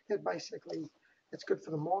 It's good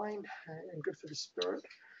for the mind and good for the spirit.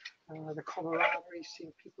 The camaraderie,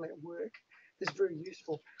 seeing people at work, is very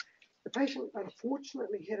useful. The patient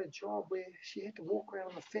unfortunately had a job where she had to walk around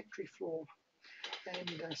on the factory floor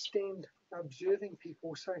and stand observing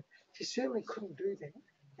people, so she certainly couldn't do that.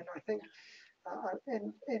 And I think,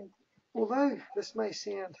 and although this may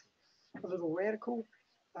sound a little radical,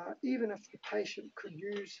 even if the patient could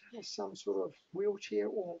use some sort of wheelchair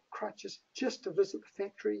or crutches just to visit the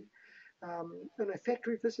factory,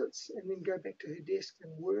 factory visits, and then go back to her desk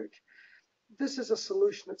and work, this is a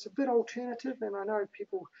solution. It's a bit alternative, and I know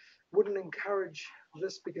people wouldn't encourage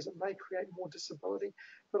this because it may create more disability,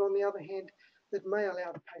 but on the other hand, it may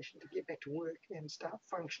allow the patient to get back to work and start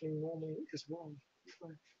functioning normally as well.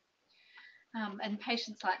 So. In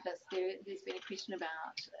patients like this, there's been a question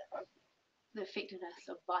about the effectiveness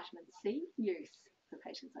of vitamin C use for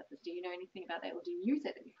patients like this. Do you know anything about that, or do you use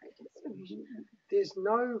it in your practice? There's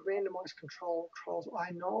no randomized control trials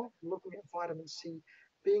I know of looking at vitamin C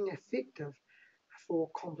being effective for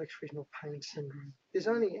complex regional pain syndrome. There's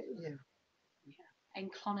only,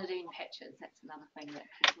 And clonidine patches, that's another thing that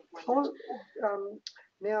people wonder.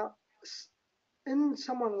 Now, in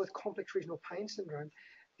someone with complex regional pain syndrome,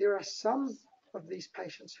 there are some of these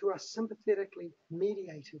patients who are sympathetically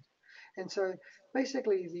mediated. And so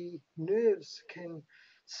basically the nerves can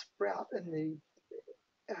sprout in the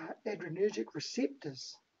adrenergic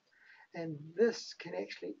receptors, and this can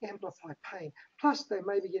actually amplify pain. Plus, they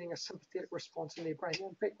may be getting a sympathetic response in their brain.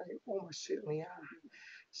 In fact, they almost certainly are.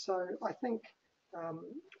 So I think,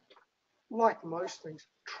 like most things,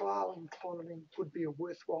 trialing clonidine would be a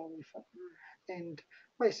worthwhile effort. And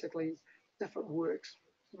basically, if it works,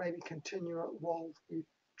 maybe continue it while you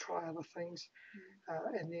try other things.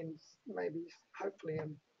 And then maybe, hopefully,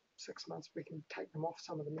 in 6 months, we can take them off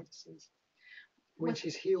some of the medicines when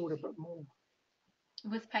she's healed a bit more.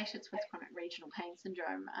 With patients with chronic regional pain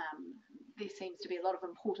syndrome, there seems to be a lot of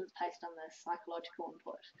importance placed on the psychological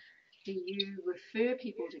input. Do you refer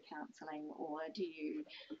people to counselling, or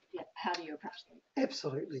how do you approach them?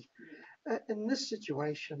 Absolutely. Yeah. In this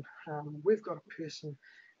situation, we've got a person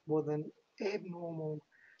with an abnormal,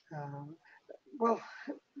 well,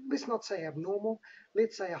 let's not say abnormal,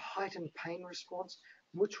 let's say a heightened pain response,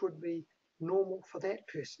 which would be normal for that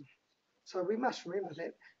person. So we must remember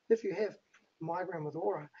that if you have migraine with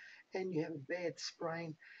aura, and you have a bad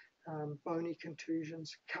sprain, bony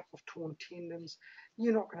contusions, a couple of torn tendons,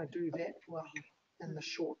 you're not going to do that well in the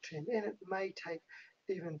short term, and it may take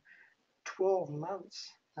even 12 months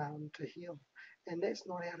to heal, and that's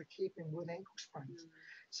not out of keeping with ankle sprains.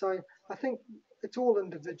 So I think it's all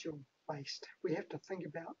individual based. We have to think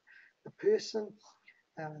about the person,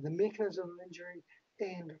 the mechanism of injury,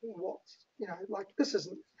 and what's, like this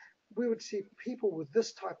isn't, we would see people with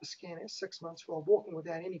this type of scan at 6 months while walking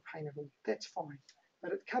without any pain at all. That's fine.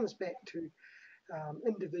 But it comes back to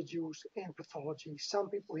individuals and pathology. Some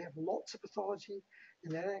people have lots of pathology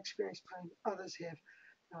and they don't experience pain. Others have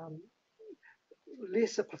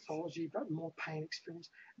lesser pathology but more pain experience.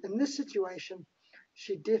 In this situation,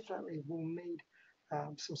 she definitely will need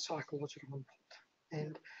some psychological input,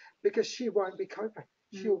 and because she won't be coping.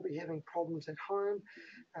 She'll be having problems at home.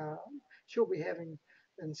 She'll be having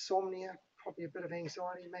insomnia, probably a bit of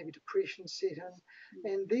anxiety, maybe depression set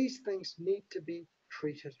in, and these things need to be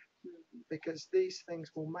treated because these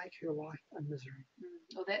things will make her life a misery.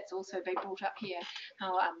 Well, that's also been brought up here,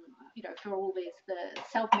 how, for all these, the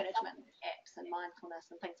self-management apps and mindfulness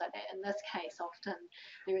and things like that, in this case, often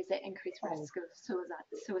there is that increased risk of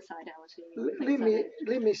suicidality.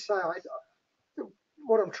 Let me say,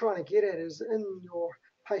 what I'm trying to get at is in your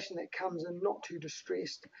patient that comes in not too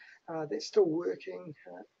distressed, that's still working,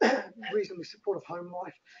 reasonably supportive home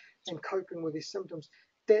life and coping with their symptoms,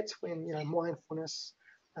 that's when, mindfulness,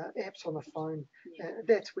 apps on the phone,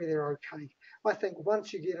 that's where they're okay. I think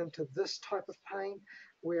once you get into this type of pain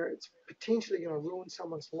where it's potentially going to ruin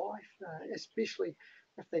someone's life, especially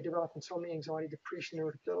if they develop insomnia, anxiety, depression,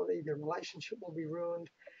 irritability, their relationship will be ruined,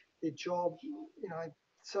 their job,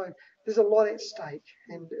 so there's a lot at stake.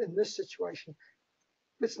 And in this situation,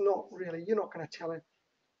 it's not really, you're not going to tell her,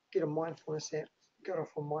 get a mindfulness app, go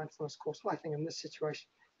off a mindfulness course. I think in this situation,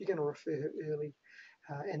 you're going to refer her early.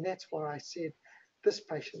 And that's why I said this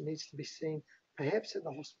patient needs to be seen perhaps at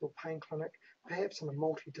the hospital pain clinic, perhaps in a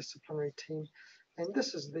multidisciplinary team. And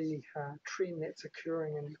this is the trend that's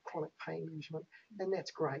occurring in chronic pain management, and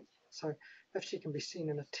that's great. So if she can be seen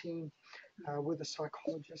in a team with a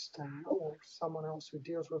psychologist or someone else who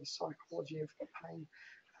deals with the psychology of pain,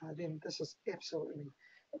 then this is absolutely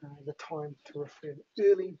the time to refer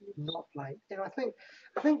early, not late. And I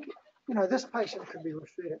think this patient could be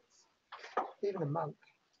referred at even a month.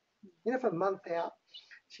 If a month out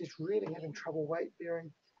she's really having trouble weight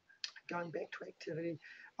bearing, going back to activity,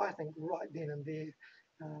 I think right then and there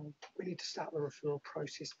we need to start the referral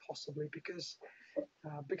process possibly because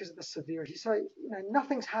of the severity. So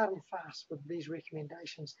nothing's hard and fast with these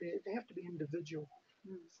recommendations. They have to be individual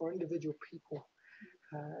for individual people,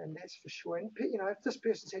 and that's for sure. And if this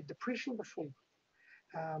person's had depression before,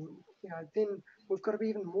 then we've got to be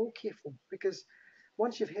even more careful because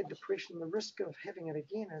once you've had depression, the risk of having it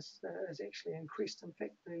again is actually increased. In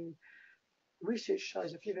fact, the research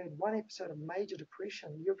shows if you've had one episode of major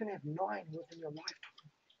depression, you're going to have 9 within your lifetime.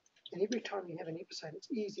 And every time you have an episode, it's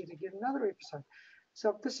easier to get another episode.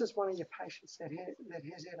 So if this is one of your patients that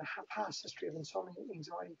has had a past history of insomnia,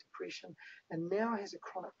 anxiety, depression, and now has a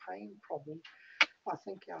chronic pain problem, I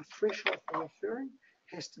think our threshold for referring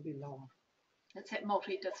has to be lower. It's that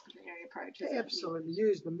multidisciplinary approach. Absolutely.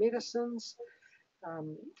 Use the medicines,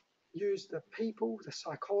 use the people, the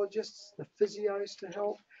psychologists, the physios to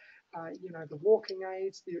help, the walking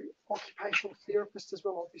aids, the occupational therapist as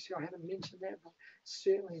well. Obviously, I haven't mentioned that, but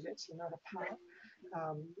certainly that's another part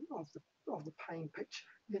of the pain picture.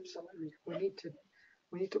 Absolutely, we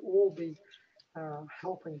need to all be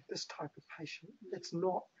helping this type of patient. It's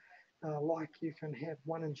not like you can have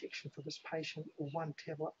one injection for this patient or one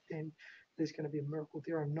tablet and there's going to be a miracle.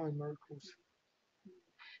 There are no miracles.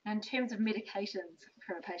 In terms of medications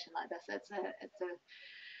for a patient like this, it's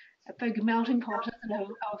a big melting pot, isn't it,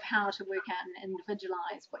 of how to work out and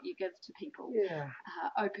individualise what you give to people. Yeah.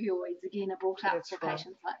 Opioids again are brought up for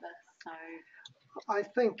patients like this. So I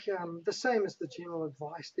think the same as the general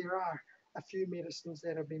advice. There are a few medicines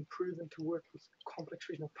that have been proven to work with complex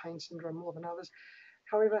regional pain syndrome more than others.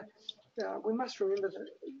 However, we must remember that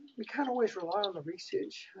we can't always rely on the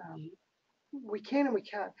research. We can and we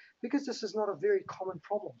can't because this is not a very common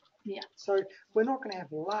problem. Yeah. So we're not going to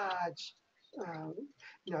have large,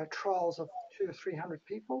 trials of 200 or 300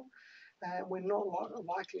 people. We're not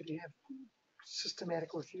likely to have systematic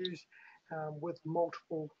reviews with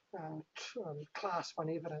multiple class 1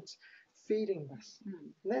 evidence feeding this.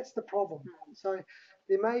 And that's the problem. So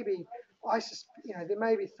there may be, there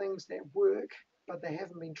may be things that work, but they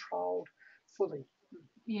haven't been trialed fully.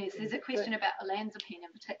 Yes, there's a question about olanzapine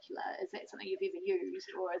in particular. Is that something you've ever used,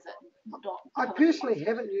 or is it not? I personally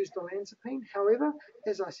haven't used olanzapine. However,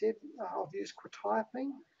 as I said, I've used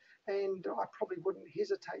quetiapine, and I probably wouldn't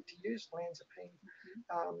hesitate to use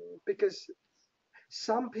olanzapine because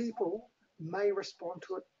some people may respond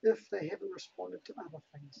to it if they haven't responded to other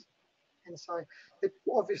things. And so it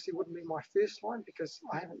obviously wouldn't be my first line because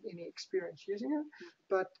I haven't any experience using it.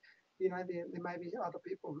 But, there may be other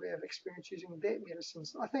people who have experience using that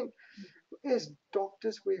medicines. I think as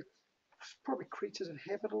doctors, we're probably creatures of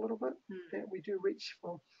habit a little bit, that we do reach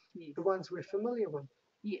for the ones we're familiar with.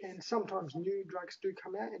 Yes. And sometimes new drugs do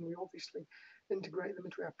come out and we obviously integrate them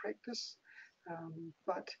into our practice.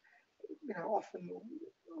 But often,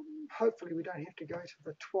 hopefully we don't have to go to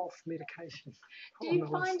the 12th medication. Do you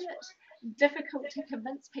find it difficult to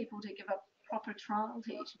convince people to give a proper trial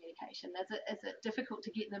to each medication? Is it difficult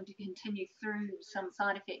to get them to continue through some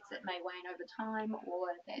side effects that may wane over time, or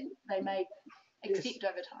that they may accept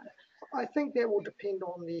over time? I think that will depend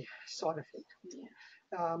on the side effect.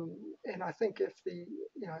 Yeah. And I think if the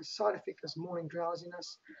side effect is morning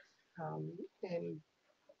drowsiness, and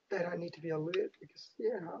they don't need to be alert because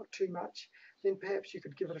too much, then perhaps you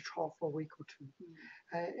could give it a trial for a week or two.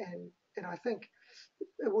 And I think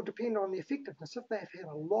it will depend on the effectiveness. If they've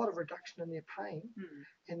had a lot of reduction in their pain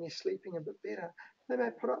and they're sleeping a bit better, they may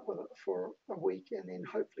put up with it for a week, and then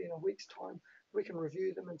hopefully in a week's time we can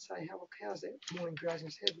review them and say, how's that morning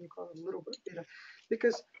drowsiness? Have you got a little bit better?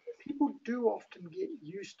 Because people do often get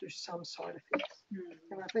used to some side effects.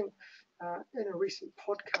 And I think in a recent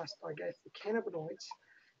podcast I gave for cannabinoids,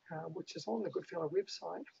 which is on the Goodfellow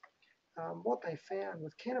website, what they found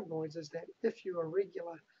with cannabinoids is that if you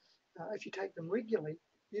take them regularly,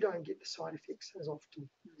 you don't get the side effects as often.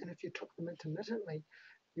 And if you took them intermittently,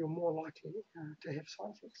 you're more likely to have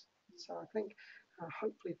side effects. So I think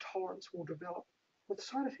hopefully tolerance will develop with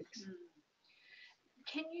side effects.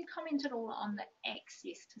 Can you comment at all on the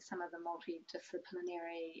access to some of the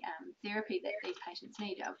multidisciplinary therapy that these patients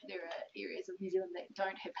need? There are areas of New Zealand that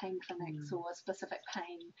don't have pain clinics or specific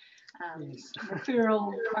pain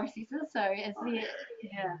referral processes. So is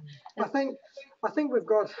there? I think we've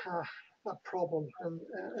got a problem, and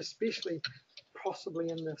especially possibly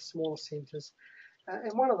in the smaller centres.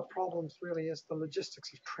 And one of the problems really is the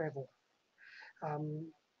logistics of travel.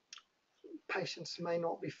 Patients may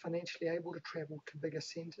not be financially able to travel to bigger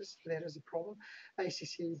centres. That is a problem.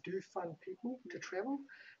 ACC do fund people to travel,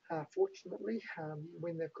 fortunately,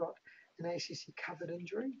 when they've got an ACC covered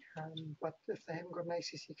injury. But if they haven't got an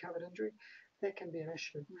ACC covered injury, that can be an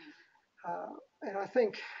issue. And I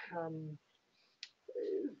think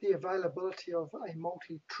the availability of a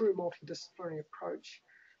true multidisciplinary approach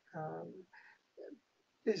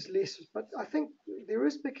is less. But I think there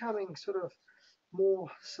is becoming sort of more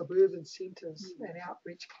suburban centres and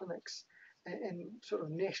outreach clinics and sort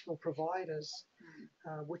of national providers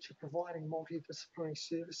which are providing multidisciplinary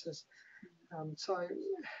services. So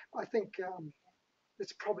I think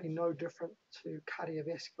it's probably no different to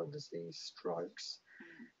cardiovascular disease, strokes,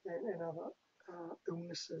 and other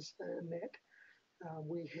illnesses, in that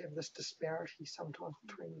we have this disparity sometimes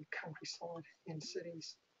between countryside and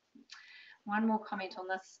cities. One more comment on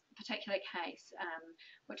this particular case,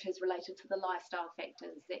 which is related to the lifestyle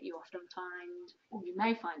factors that you often find, or you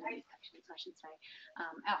may find in these patients, I should say,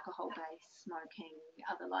 alcohol-based, smoking,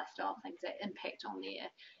 other lifestyle things that impact on their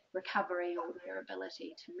recovery or their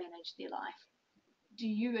ability to manage their life. Do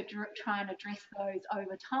you try and address those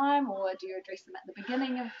over time, or do you address them at the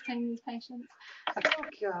beginning of seeing these patients? I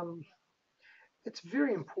think it's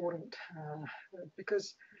very important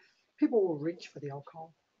because people will reach for the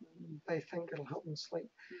alcohol. They think it'll help them sleep.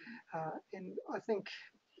 And I think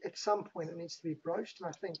at some point it needs to be broached. And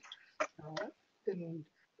I think in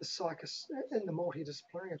the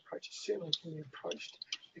multidisciplinary approach, it certainly can be approached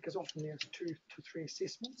because often there's 2 to 3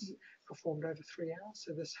 assessments performed over 3 hours.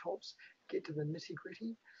 So this helps get to the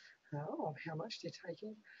nitty-gritty of how much they're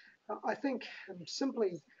taking. I think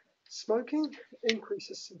simply smoking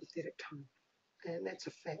increases sympathetic tone. And that's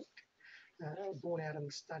a fact borne out in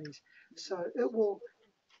the studies. So it will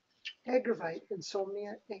aggravate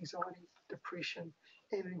insomnia, anxiety, depression,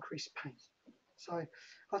 and increase pain. So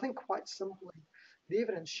I think quite simply, the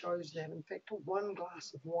evidence shows that, in fact, 1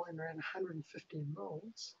 glass of wine around 150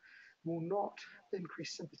 mils will not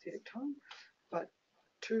increase sympathetic tone, but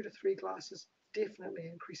 2 to 3 glasses definitely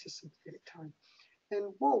increases sympathetic tone.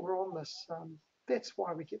 And while we're on this, that's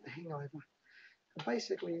why we get the hangover.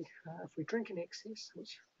 Basically, if we drink in excess,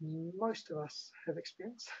 which most of us have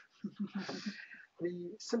experienced,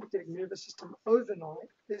 the sympathetic nervous system overnight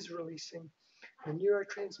is releasing the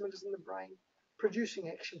neurotransmitters in the brain, producing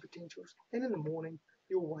action potentials, and in the morning,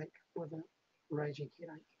 you'll wake with a raging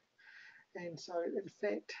headache. And so, in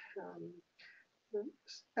fact,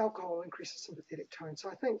 alcohol increases sympathetic tone. So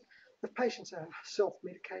I think if patients are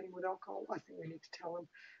self-medicating with alcohol, I think we need to tell them,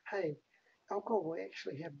 hey, alcohol will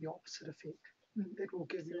actually have the opposite effect. It will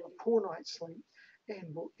give you a poor night's sleep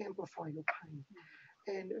and will amplify your pain.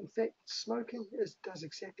 And in fact, smoking does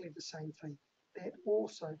exactly the same thing. That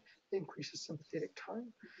also increases sympathetic tone,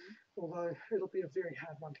 although it'll be a very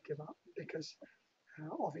hard one to give up because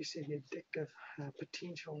obviously the addictive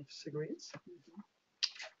potential of cigarettes.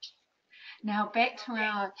 Now back to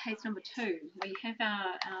our case number 2. We have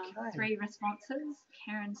our 3 responses,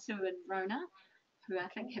 Karen, Sue and Rona, who I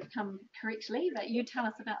think have come correctly, but you tell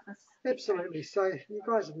us about this. Absolutely. So you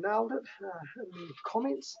guys have nailed it in the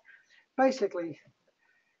comments. Basically,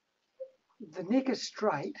 the neck is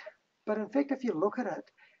straight, but in fact, if you look at it,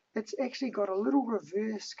 it's actually got a little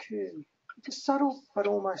reverse curve. Just subtle, but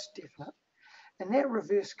almost definite. And that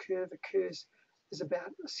reverse curve is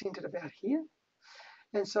centered about here.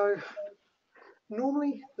 And so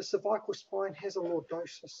normally the cervical spine has a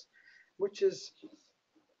lordosis, which is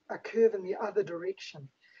a curve in the other direction.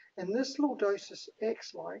 And this lordosis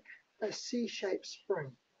acts like a C-shaped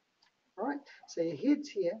spring, right? So your head's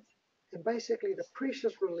here, and basically the pressure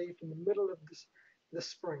is relieved in the middle of the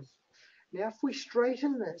spring. Now, if we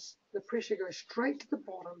straighten this, the pressure goes straight to the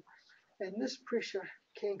bottom, and this pressure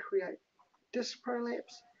can create disc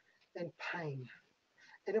prolapse and pain.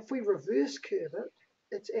 And if we reverse curve it,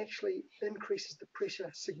 it actually increases the pressure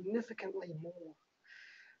significantly more.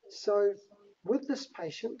 So with this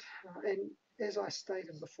patient, and as I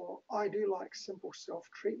stated before, I do like simple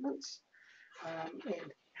self-treatments.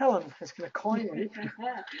 And Helen is going to kindly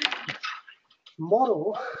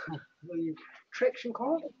model the traction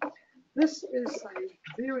collar. This is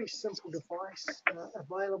a very simple device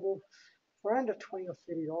available for under $20 or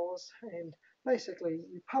 $30, and basically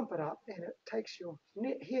you pump it up and it takes your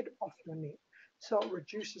head off your neck, so it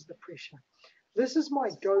reduces the pressure. This is my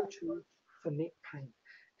go-to for neck pain,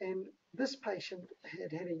 and this patient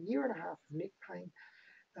had a year and a half of neck pain.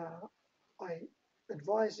 I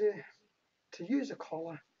advise her to use a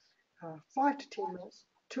collar 5 to 10 minutes,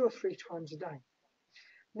 2 or 3 times a day.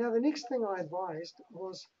 Now the next thing I advised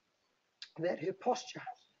was that her posture.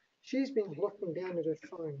 She's been looking down at her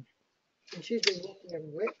phone, and she's been looking at her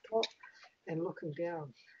laptop and looking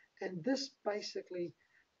down. And this basically,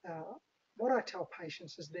 what I tell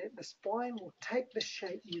patients is that the spine will take the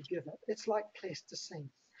shape you give it. It's like plasticine.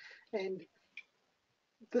 And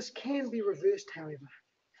this can be reversed, however.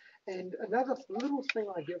 And another little thing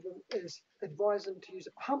I give them is advise them to use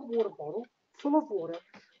a pump water bottle full of water,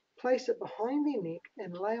 place it behind their neck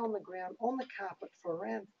and lay on the ground on the carpet for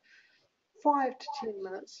around 5 to 10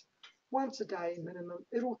 minutes, once a day minimum.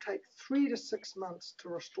 It'll take 3 to 6 months to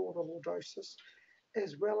restore the lordosis,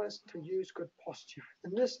 as well as to use good posture.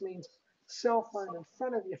 And this means cell phone in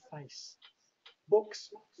front of your face, books,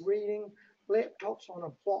 reading, laptops on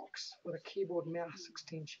a box with a keyboard mouse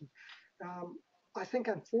extension. I think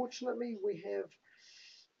unfortunately we have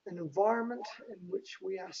an environment in which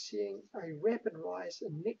we are seeing a rapid rise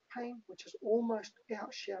in neck pain, which is almost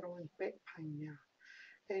outshadowing back pain now.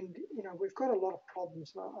 And, you know, we've got a lot of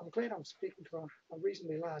problems. And I'm glad I'm speaking to a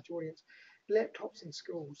reasonably large audience. Laptops in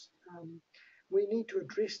schools. We need to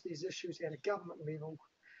address these issues at a government level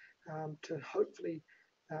to hopefully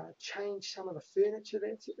change some of the furniture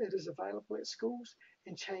that is available at schools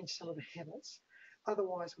and change some of the habits.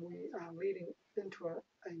 Otherwise, we are leading into a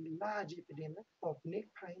large epidemic of neck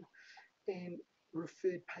pain and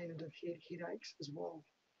referred pain and headaches as well.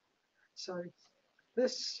 So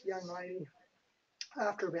this young lady,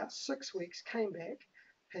 after about 6 weeks, came back,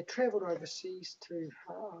 had travelled overseas to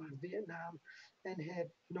Vietnam and had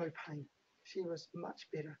no pain. She was much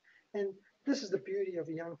better. And this is the beauty of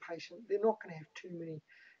a young patient. They're not going to have too many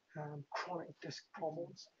chronic disc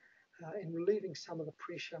problems, and relieving some of the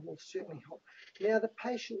pressure will certainly help. Now, the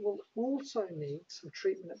patient will also need some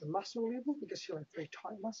treatment at the muscle level because she'll have very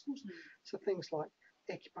tight muscles. So things like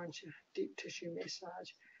acupuncture, deep tissue massage,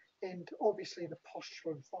 and obviously the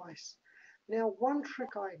postural advice. Now, one trick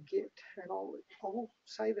I get, and I will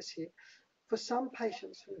say this here, for some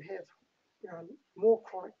patients who have more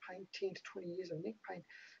chronic pain, 10 to 20 years of neck pain,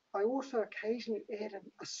 I also occasionally add in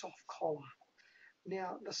a soft collar.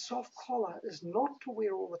 Now, the soft collar is not to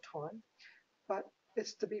wear all the time, but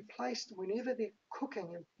it's to be placed whenever they're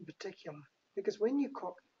cooking in particular, because when you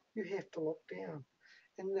cook, you have to look down,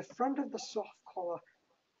 and the front of the soft collar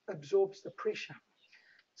absorbs the pressure.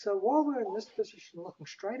 So while we're in this position looking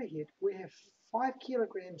straight ahead, we have 5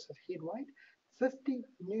 kilograms of head weight, 50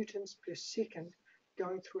 newtons per second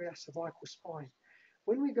going through our cervical spine.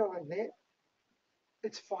 When we go like that,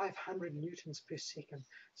 it's 500 newtons per second.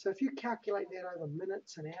 So if you calculate that over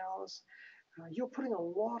minutes and hours, you're putting a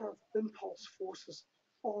lot of impulse forces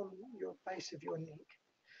on your base of your neck.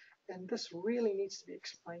 And this really needs to be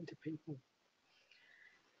explained to people.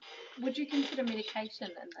 Would you consider medication in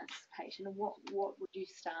this patient, and what would you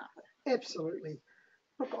start with? Absolutely.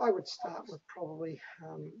 Look, I would start with probably,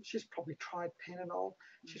 she's probably tried Panadol,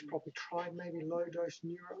 she's probably tried maybe low-dose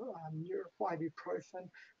ibuprofen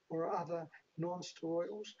or other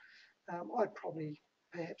non-steroidals. I'd probably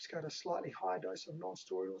perhaps go to a slightly higher dose of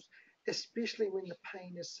non-steroidals, especially when the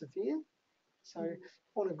pain is severe. So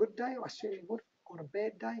on a good day, I certainly would. On a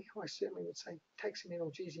bad day, I certainly would say take some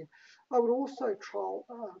analgesia. I would also trial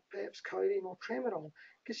perhaps codeine or tramadol,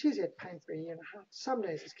 because she's had pain for a year and a half. Some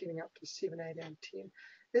days it's getting up to 7, 8 out of 10.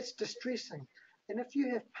 It's distressing. And if you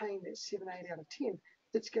have pain that's 7, 8 out of 10,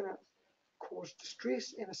 it's going to cause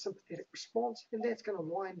distress and a sympathetic response, and that's going to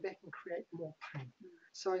wind back and create more pain.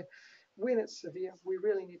 So when it's severe, we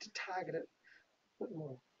really need to target it a bit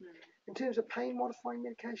more. In terms of pain modifying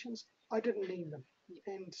medications, I didn't need them.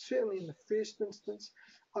 And certainly in the first instance,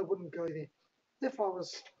 I wouldn't go there. If I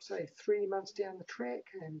was, say, 3 months down the track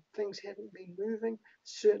and things hadn't been moving,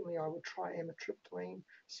 certainly I would try amitriptyline,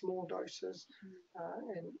 small doses,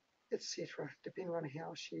 and etc., depending on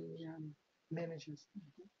how she manages.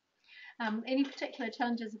 Any particular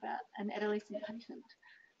challenges about an adolescent patient?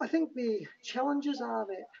 I think the challenges are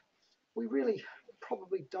that we really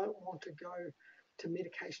probably don't want to go to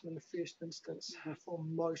medication in the first instance for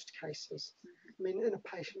most cases. I mean, in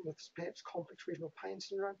a patient with perhaps complex regional pain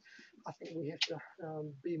syndrome, I think we have to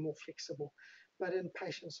be more flexible. But in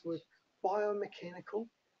patients with biomechanical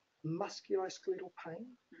musculoskeletal pain,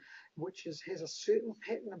 which has a certain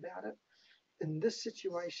pattern about it, in this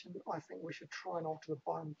situation, I think we should try and alter the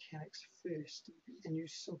biomechanics first and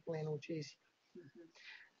use simple analgesia.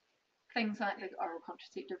 Things like the oral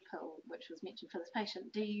contraceptive pill, which was mentioned for this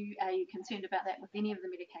patient, are you concerned about that with any of the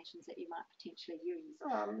medications that you might potentially use?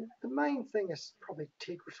 The main thing is probably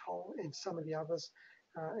Tegretol and some of the others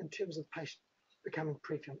in terms of the patient becoming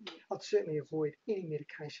pregnant. I'd certainly avoid any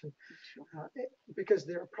medication because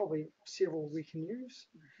there are probably several we can use.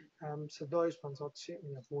 So those ones I'd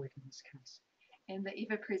certainly avoid in this case. And the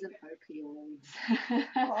ever-present opioids.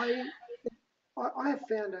 I have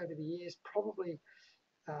found over the years probably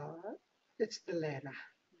it's the latter.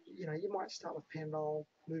 You know, you might start with Panadol,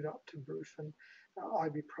 move up to Brufen,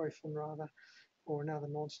 ibuprofen rather, or another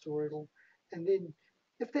non-steroidal, and then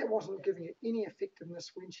if that wasn't giving it any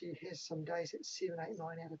effectiveness when she has some days at 7, 8,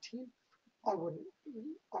 9 out of 10, I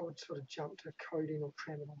would sort of jump to codeine or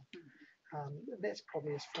tramadol. That's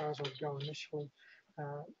probably as far as I'd go initially,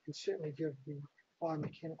 and certainly give the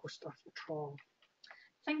biomechanical stuff a trial.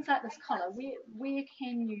 Things like this collar, where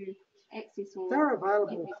can you access all? They're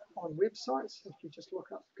available on websites. If you just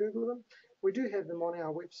look up, Google them. We do have them on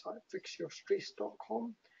our website,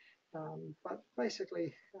 fixyourstress.com. But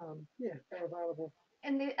basically, yeah, they're available.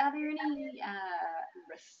 And are there any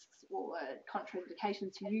risks or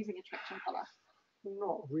contraindications to using a traction collar?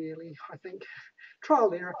 Not really. I think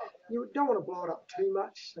trial and error. You don't want to blow it up too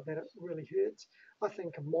much so that it really hurts. I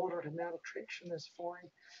think a moderate amount of traction is fine,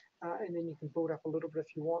 and then you can build up a little bit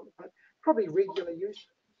if you want, but probably regular use.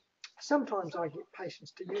 Sometimes I get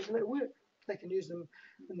patients to use them at work. They can use them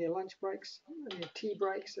in their lunch breaks, in their tea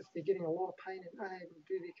breaks if they're getting a lot of pain and unable to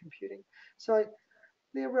do their computing. So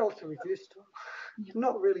they're relatively versatile.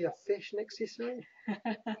 Not really a fashion accessory,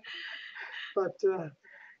 but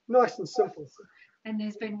nice and simple. And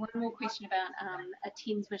there's been one more question about a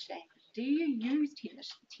TENS machine. Do you use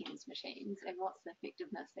TENS machines, and what's the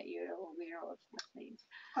effectiveness that you're aware of with these?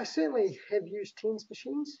 I certainly have used TENS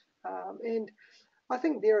machines, and I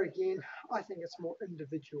think there again, I think it's more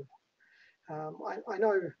individual. I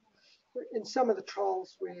know in some of the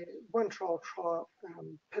trials where one trial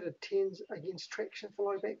pitted TENS against traction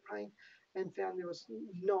for low back pain and found there was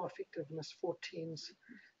no effectiveness for TENS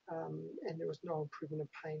and there was no improvement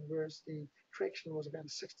in pain, whereas the traction was about a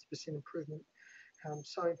 60% improvement.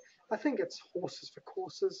 So I think it's horses for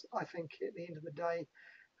courses. I think at the end of the day,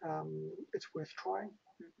 it's worth trying,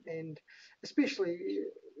 and especially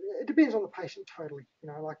it depends on the patient totally.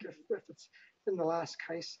 You know, like if it's in the last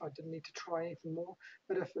case, I didn't need to try anything more,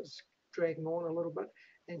 but if it's dragging on a little bit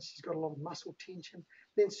and she's got a lot of muscle tension,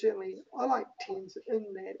 then certainly I like TENS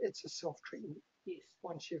in that it's a self-treatment. Yes.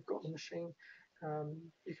 Once you've got the machine,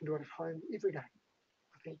 you can do it at home every day.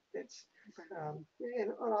 I think that's,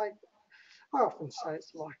 and I often say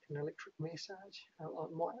it's like an electric massage.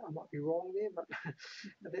 I might be wrong there, but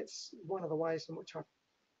that's one of the ways in which I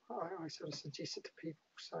sort of suggest it to people.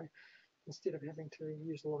 So instead of having to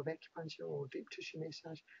use a lot of acupuncture or deep tissue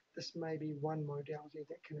massage, this may be one modality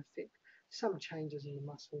that can affect some changes in the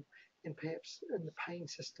muscle and perhaps in the pain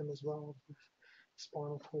system as well of the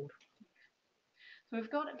spinal cord. So we've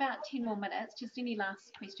got about 10 more minutes. Just any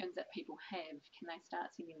last questions that people have, can they start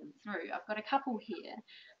sending them through? I've got a couple here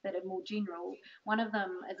that are more general. One of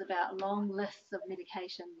them is about long lists of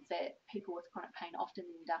medications that people with chronic pain often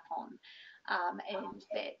end up on. And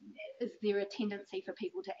that, is there a tendency for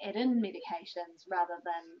people to add in medications rather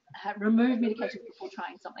than remove medications before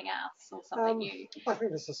trying something else or something new? I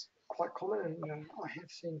think this is quite common, and I have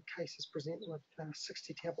seen cases present with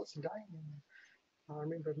 60 tablets a day. And I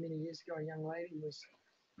remember many years ago, a young lady was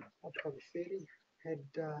probably 30, had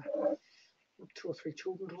 2 or 3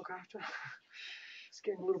 children to look after. It's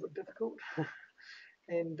getting a little bit difficult.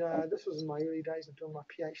 And this was in my early days of doing my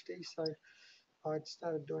PhD, so I'd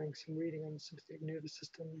started doing some reading on the sympathetic nervous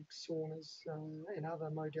system, saunas, and other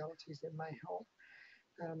modalities that may help.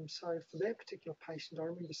 So for that particular patient, I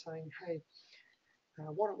remember saying, hey,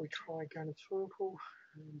 why don't we try going to the swimming pool,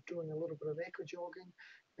 doing a little bit of aqua jogging,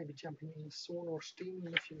 maybe jumping in the sauna or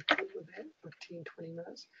steaming if you could with that for 10, 20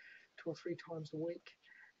 minutes, 2 or 3 times a week.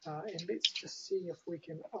 And let's just see if we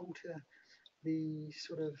can alter the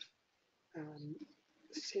sort of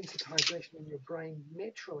sensitization in your brain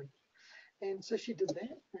naturally. And so she did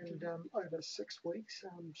that, and over 6 weeks,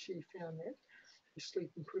 she found that her sleep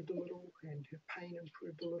improved a little and her pain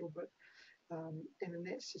improved a little bit. And in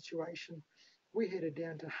that situation, we had her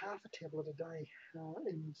down to half a tablet a day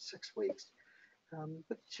in 6 weeks.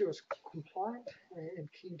 But she was compliant and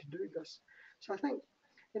keen to do this. So I think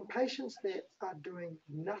in patients that are doing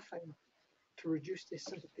nothing to reduce their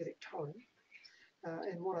sympathetic tone,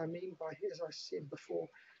 and what I mean by, as I said before,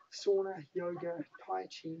 sauna, yoga, tai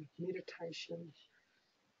chi, meditation,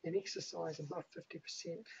 and exercise above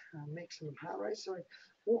 50% maximum heart rate. So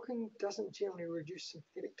walking doesn't generally reduce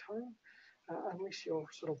sympathetic tone unless you're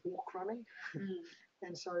sort of walk running.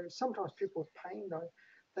 And so sometimes people with pain, though,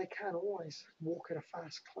 they can't always walk at a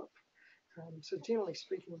fast clip. So generally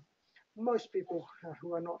speaking, most people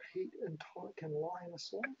who are not heat intolerant can lie in a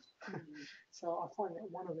sauna. So I find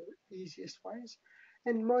that one of the easiest ways.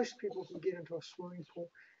 And most people can get into a swimming pool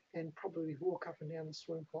and probably walk up and down the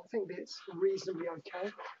swimming pool. I think that's reasonably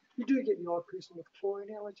okay. You do get the odd person with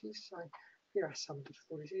chlorine allergies, so there are some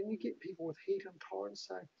difficulties. And you get people with heat intolerance.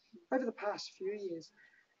 So over the past few years,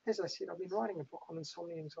 as I said, I've been writing a book on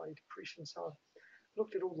insomnia, anxiety, depression, so I've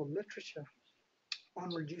looked at all the literature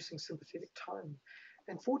on reducing sympathetic tone.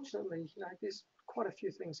 And fortunately, there's quite a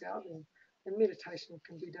few things out there, and meditation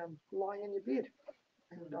can be done lying in your bed.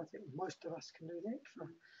 And I think most of us can do that for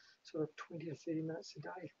sort of 20 to 30 minutes a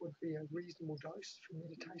day would be a reasonable dose for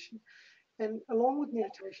meditation. And along with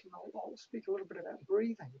meditation, I'll speak a little bit about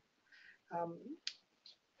breathing.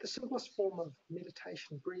 The simplest form of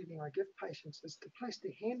meditation breathing I give patients is to place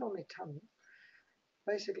their hand on their tummy,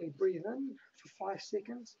 basically breathe in for 5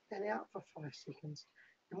 seconds and out for 5 seconds.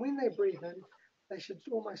 And when they breathe in, they should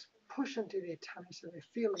almost push into their tummy so they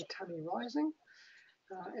feel their tummy rising.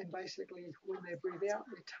 And basically, when they breathe out,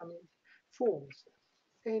 their tummy falls.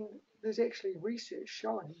 And there's actually research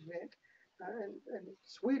showing that, and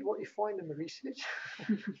it's weird what you find in the research,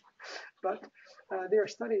 but there are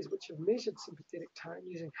studies which have measured sympathetic tone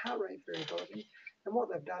using heart rate variability, and what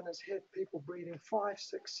they've done is had people breathing 5,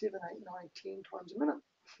 6, 7, 8, 9, 10 times a minute.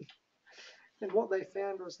 And what they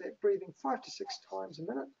found was that breathing 5 to 6 times a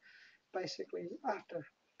minute, basically after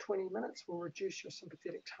 20 minutes, will reduce your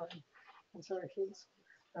sympathetic tone. And so hence,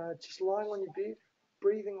 just lying on your bed,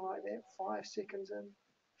 breathing like that, 5 seconds in,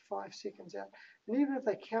 5 seconds out. And even if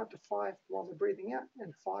they count to 5 while they're breathing out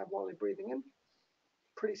and 5 while they're breathing in,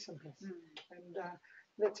 pretty simple. And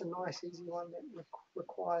that's a nice, easy one that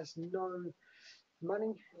requires no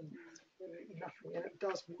money and nothing, and it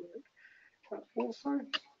does work. But also,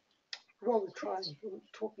 while we're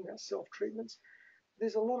talking about self-treatments,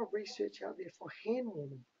 there's a lot of research out there for hand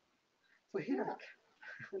warming, for headache.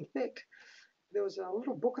 In fact, there was a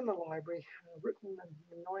little book in the library written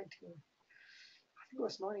in I think it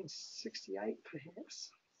was 1968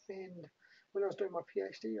 perhaps, and when I was doing my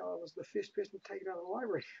PhD, I was the first person to take it out of the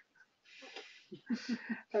library.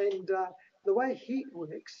 And the way heat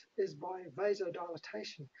works is by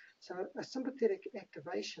vasodilatation. So a sympathetic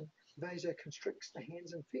activation vasoconstricts the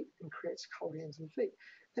hands and feet and creates cold hands and feet.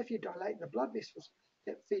 If you dilate the blood vessels,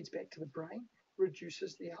 that feeds back to the brain,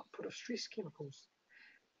 reduces the output of stress chemicals.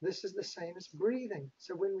 This is the same as breathing.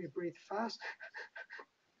 So when we breathe fast,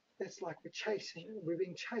 it's like we're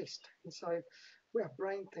being chased. And so our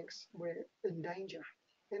brain thinks we're in danger.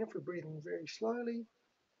 And if we're breathing very slowly,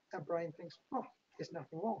 our brain thinks, oh, there's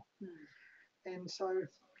nothing wrong. And so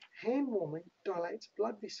Hand warming dilates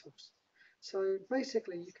blood vessels. So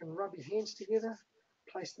basically you can rub your hands together,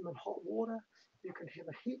 place them in hot water, you can have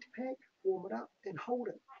a heat pack, warm it up and hold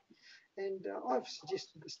it. And I've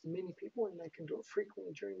suggested this to many people, and they can do it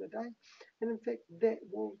frequently during the day. And in fact, that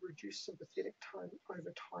will reduce sympathetic tone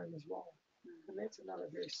over time as well. And that's another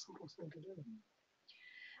very simple thing to do.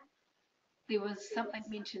 There was something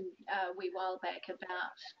mentioned a wee while back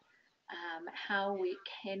about how we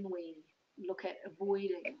look at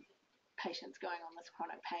avoiding patients going on this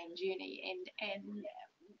chronic pain journey, and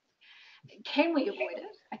can we avoid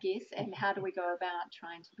it, I guess, and how do we go about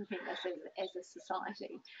trying to prevent this as a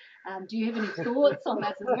society? Do you have any thoughts on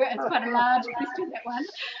this? It's quite a large question, that one.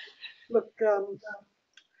 Look,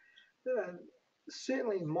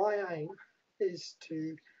 certainly my aim is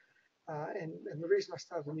to, and the reason I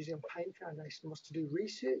started the New Zealand Pain Foundation was to do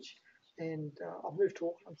research, and I've moved to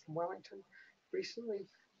Auckland from Wellington recently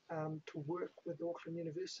to work with Auckland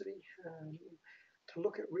University to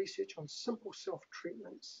look at research on simple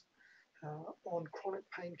self-treatments on chronic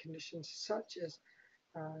pain conditions such as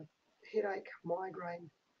headache, migraine,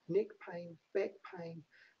 neck pain, back pain,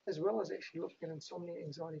 as well as actually looking at insomnia,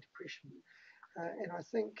 anxiety, depression. And I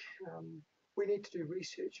think we need to do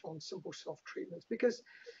research on simple self-treatments because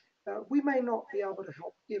we may not be able to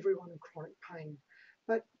help everyone in chronic pain,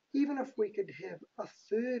 but even if we could have a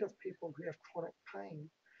third of people who have chronic pain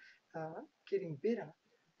getting better,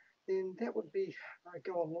 then that would be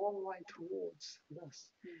go a long way towards this.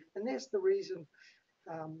 And that's the reason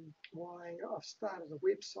why I've started a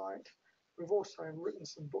website. We've also written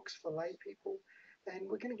some books for lay people, and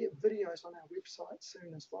we're going to get videos on our website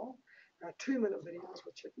soon as well. 2-minute videos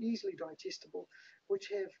which are easily digestible, which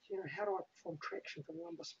have, how do I perform traction for the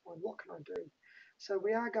lumbar spine? What can I do? So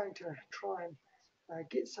we are going to try and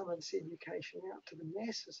get some of this education out to the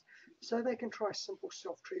masses so they can try simple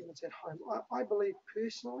self-treatments at home. I believe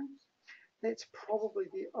personally that's probably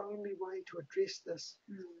the only way to address this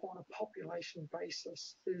on a population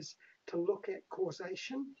basis, is to look at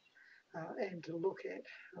causation and to look at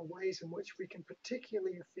ways in which we can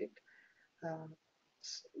particularly affect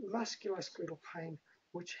musculoskeletal pain,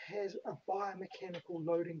 which has a biomechanical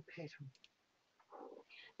loading pattern.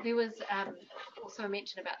 There was also a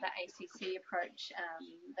mention about the ACC approach.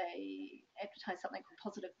 They advertise something called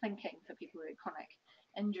positive thinking for people who have chronic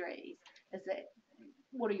injuries.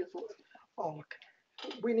 What are your thoughts? Oh, look,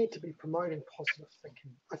 we need to be promoting positive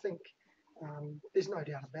thinking. I think there's no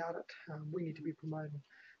doubt about it. We need to be promoting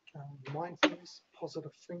mindfulness,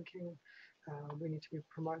 positive thinking. We need to be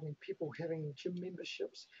promoting people having gym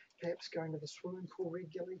memberships, perhaps going to the swimming pool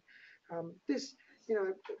regularly. And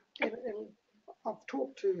I've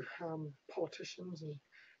talked to politicians and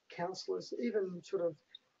councillors, even sort of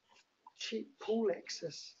cheap pool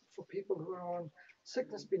access for people who are on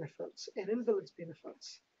sickness benefits and invalids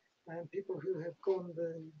benefits, and people who have gone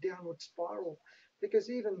the downward spiral, because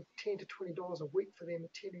even $10 to $20 a week for them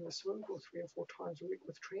attending the swimming pool 3 or 4 times a week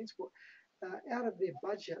with transport, out of their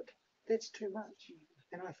budget, that's too much.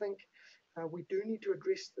 And I think we do need to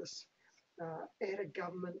address this at a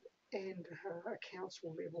government and a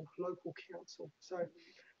council level, local council. So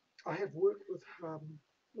I have worked with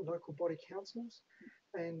local body councils,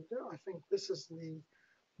 and I think this is the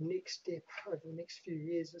next step over the next few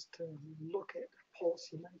years, is to look at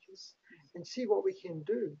policy makers and see what we can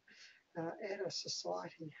do at a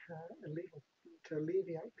society level to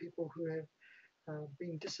alleviate people who have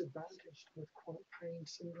been disadvantaged with chronic pain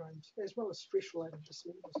syndromes as well as stress-related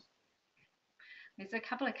disorders. There's a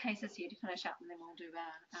couple of cases here to finish up, and then we'll do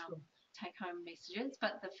our take-home messages.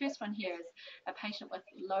 But the first one here is a patient with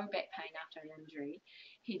low back pain after an injury.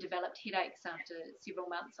 He developed headaches after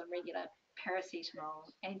several months on regular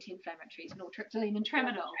paracetamol, anti-inflammatories, nortriptyline and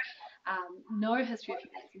tramadol. No history of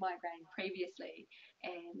headaches and migraine previously,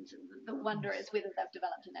 and the wonder is whether they've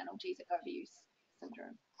developed an analgesic overuse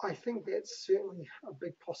syndrome. I think that's certainly a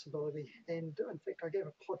big possibility, and in fact I gave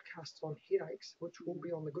a podcast on headaches which will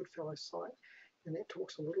be on the Goodfellow site, and that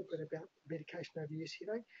talks a little bit about medication overuse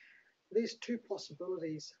headache. There's two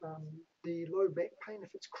possibilities. The low back pain, if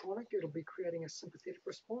it's chronic, it'll be creating a sympathetic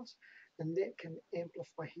response, and that can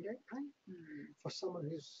amplify headache pain for someone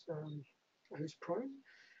who's prone.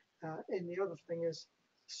 And the other thing is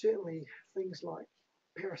certainly things like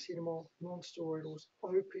paracetamol, non-steroidals,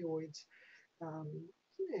 opioids,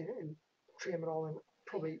 and tramadol, and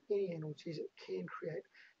probably any analgesic can create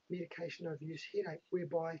medication overuse headache,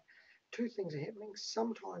 whereby two things are happening.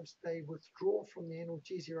 Sometimes they withdraw from the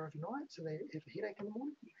analgesia overnight, so they have a headache in the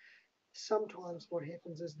morning. Sometimes what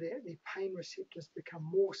happens is that the pain receptors become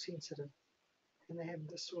more sensitive, and they have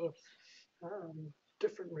this sort of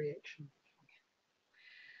different reaction.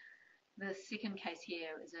 The second case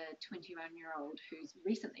here is a 21-year-old who's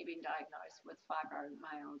recently been diagnosed with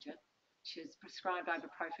fibromyalgia. She was prescribed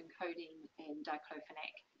ibuprofen, codeine, and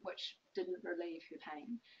diclofenac, which didn't relieve her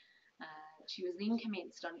pain. She was then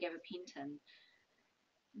commenced on gabapentin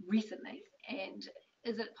recently, and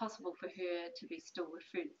is it possible for her to be still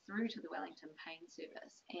referred through to the Wellington Pain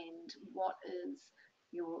Service? And what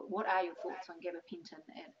are your thoughts on gabapentin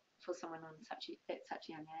for someone at such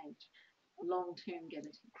a young age? Long-term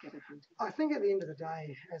gabapentin. I think at the end of the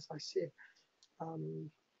day, as I said,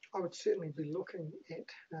 I would certainly be looking at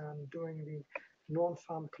doing the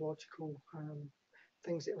non-pharmacological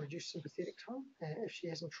things that reduce sympathetic time, if she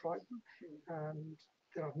hasn't tried them,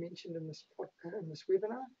 that I've mentioned in this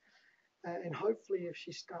webinar. And hopefully if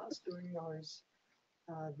she starts doing those,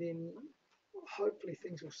 then hopefully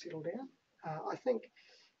things will settle down. I think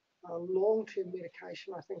long-term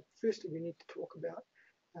medication, I think firstly we need to talk about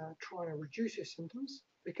trying to reduce her symptoms,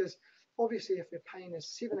 because obviously if her pain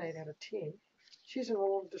is 7, 8 out of 10, she's in a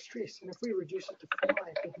lot of distress, and if we reduce it to 5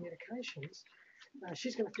 with medications,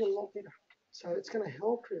 she's going to feel a lot better. So it's going to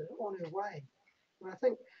help her on her way. And I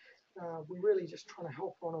think we're really just trying to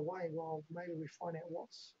help her on her way while maybe we find out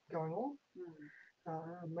what's going on.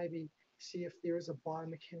 Maybe see if there is a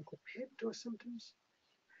biomechanical pattern to her symptoms,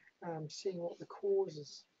 seeing what the cause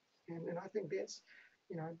is. And I think that's,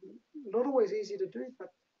 not always easy to do, but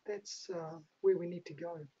that's where we need to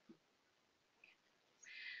go.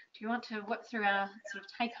 Do you want to whip through our sort of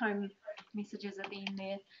take-home messages at the end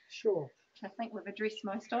there? Sure. Which I think we've addressed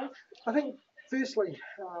most of. I think, firstly,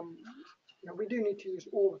 we do need to use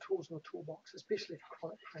all the tools in the toolbox, especially for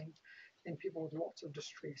chronic pain and people with lots of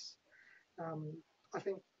distress. I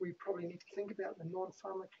think we probably need to think about the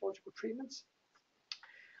non-pharmacological treatments.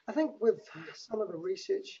 I think with some of the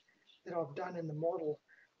research that I've done in the model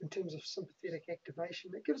in terms of sympathetic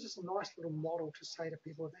activation, it gives us a nice little model to say to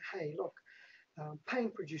people that, hey, look, pain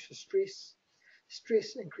produces stress,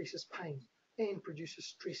 stress increases pain and produces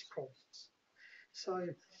stress problems. So,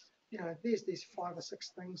 there's these 5 or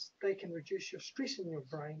 6 things. They can reduce your stress in your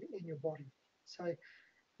brain and your body. So,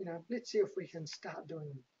 let's see if we can start doing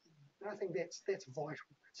them. And I think that's vital.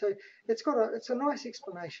 So it's a nice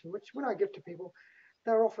explanation, which when I give to people,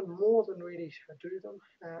 they're often more than ready to do them,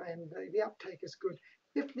 and the uptake is good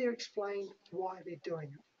if they're explained why they're doing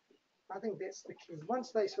it. I think that's the key.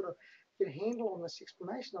 Once they sort of get a handle on this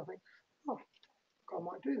explanation, I think, oh, I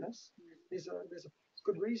might do this. There's a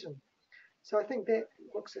good reason. So I think that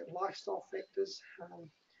looks at lifestyle factors,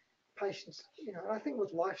 patients. I think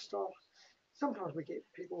with lifestyle, sometimes we get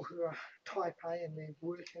people who are type A and they're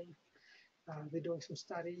working, they're doing some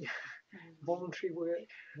study, voluntary work,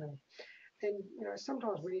 and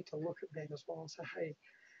sometimes we need to look at that as well and say, hey,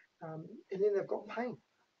 and then they've got pain.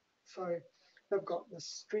 So they've got the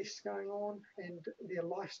stress going on, and their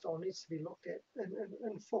lifestyle needs to be looked at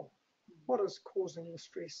in full. What is causing the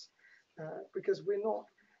stress? Because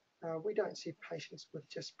we don't see patients with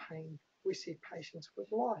just pain. We see patients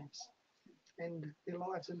with lives, and their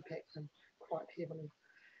lives impact them quite heavily.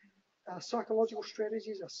 Psychological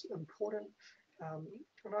strategies are important,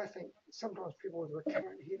 and I think sometimes people with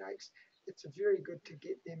recurrent headaches, it's very good to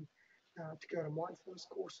get them to go to mindfulness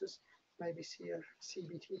courses, maybe see a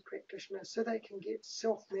CBT practitioner, so they can get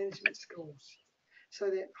self-management skills, so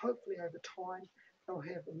that hopefully over time they'll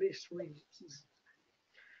have less relapses.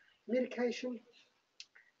 Medication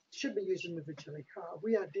should be used individually.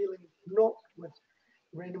 We are dealing not with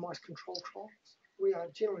randomized controlled trials. We are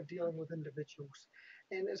generally dealing with individuals.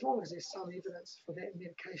 And as long as there's some evidence for that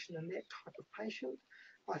medication in that type of patient,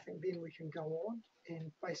 I think then we can go on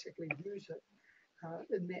and basically use it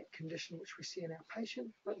in that condition which we see in our patient,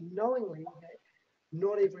 but knowingly that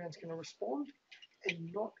not everyone's going to respond and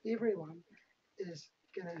not everyone is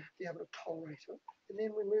going to be able to tolerate it. And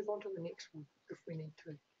then we move on to the next one if we need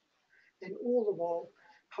to. And all the while,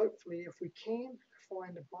 hopefully, if we can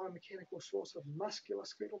find a biomechanical source of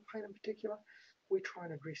musculoskeletal pain in particular, we try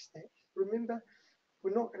and address that. Remember,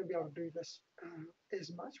 we're not going to be able to do this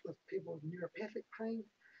as much with people with neuropathic pain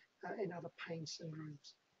and other pain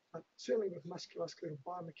syndromes. But certainly with musculoskeletal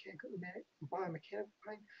biomechanical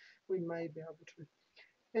pain, we may be able to.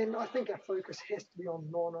 And I think our focus has to be on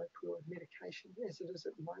non-opioid medication, as it is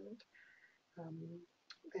at the moment.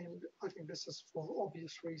 And I think this is for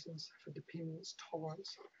obvious reasons, for dependence,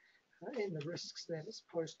 tolerance, and the risks that it's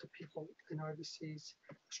posed to people in overseas,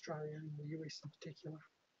 Australia and the US in particular.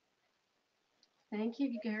 Thank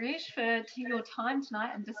you, Giresh, for your time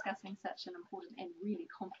tonight and discussing such an important and really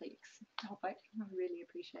complex topic. I really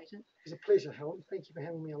appreciate it. It's a pleasure, Helen. Thank you for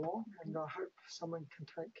having me along, and I hope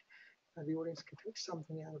the audience can take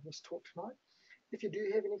something out of this talk tonight. If you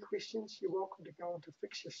do have any questions, you're welcome to go onto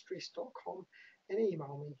fixyourstress.com and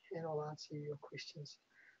email me, and I'll answer your questions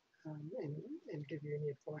and give you any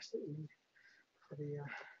advice that you need for the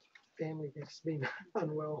family that's been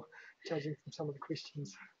unwell, judging from some of the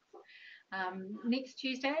questions. Next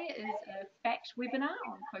Tuesday is a FACT webinar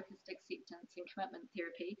on focused acceptance and commitment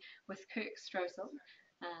therapy with Kirk Stroessel,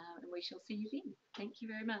 and we shall see you then. Thank you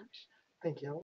very much. Thank you, Helen.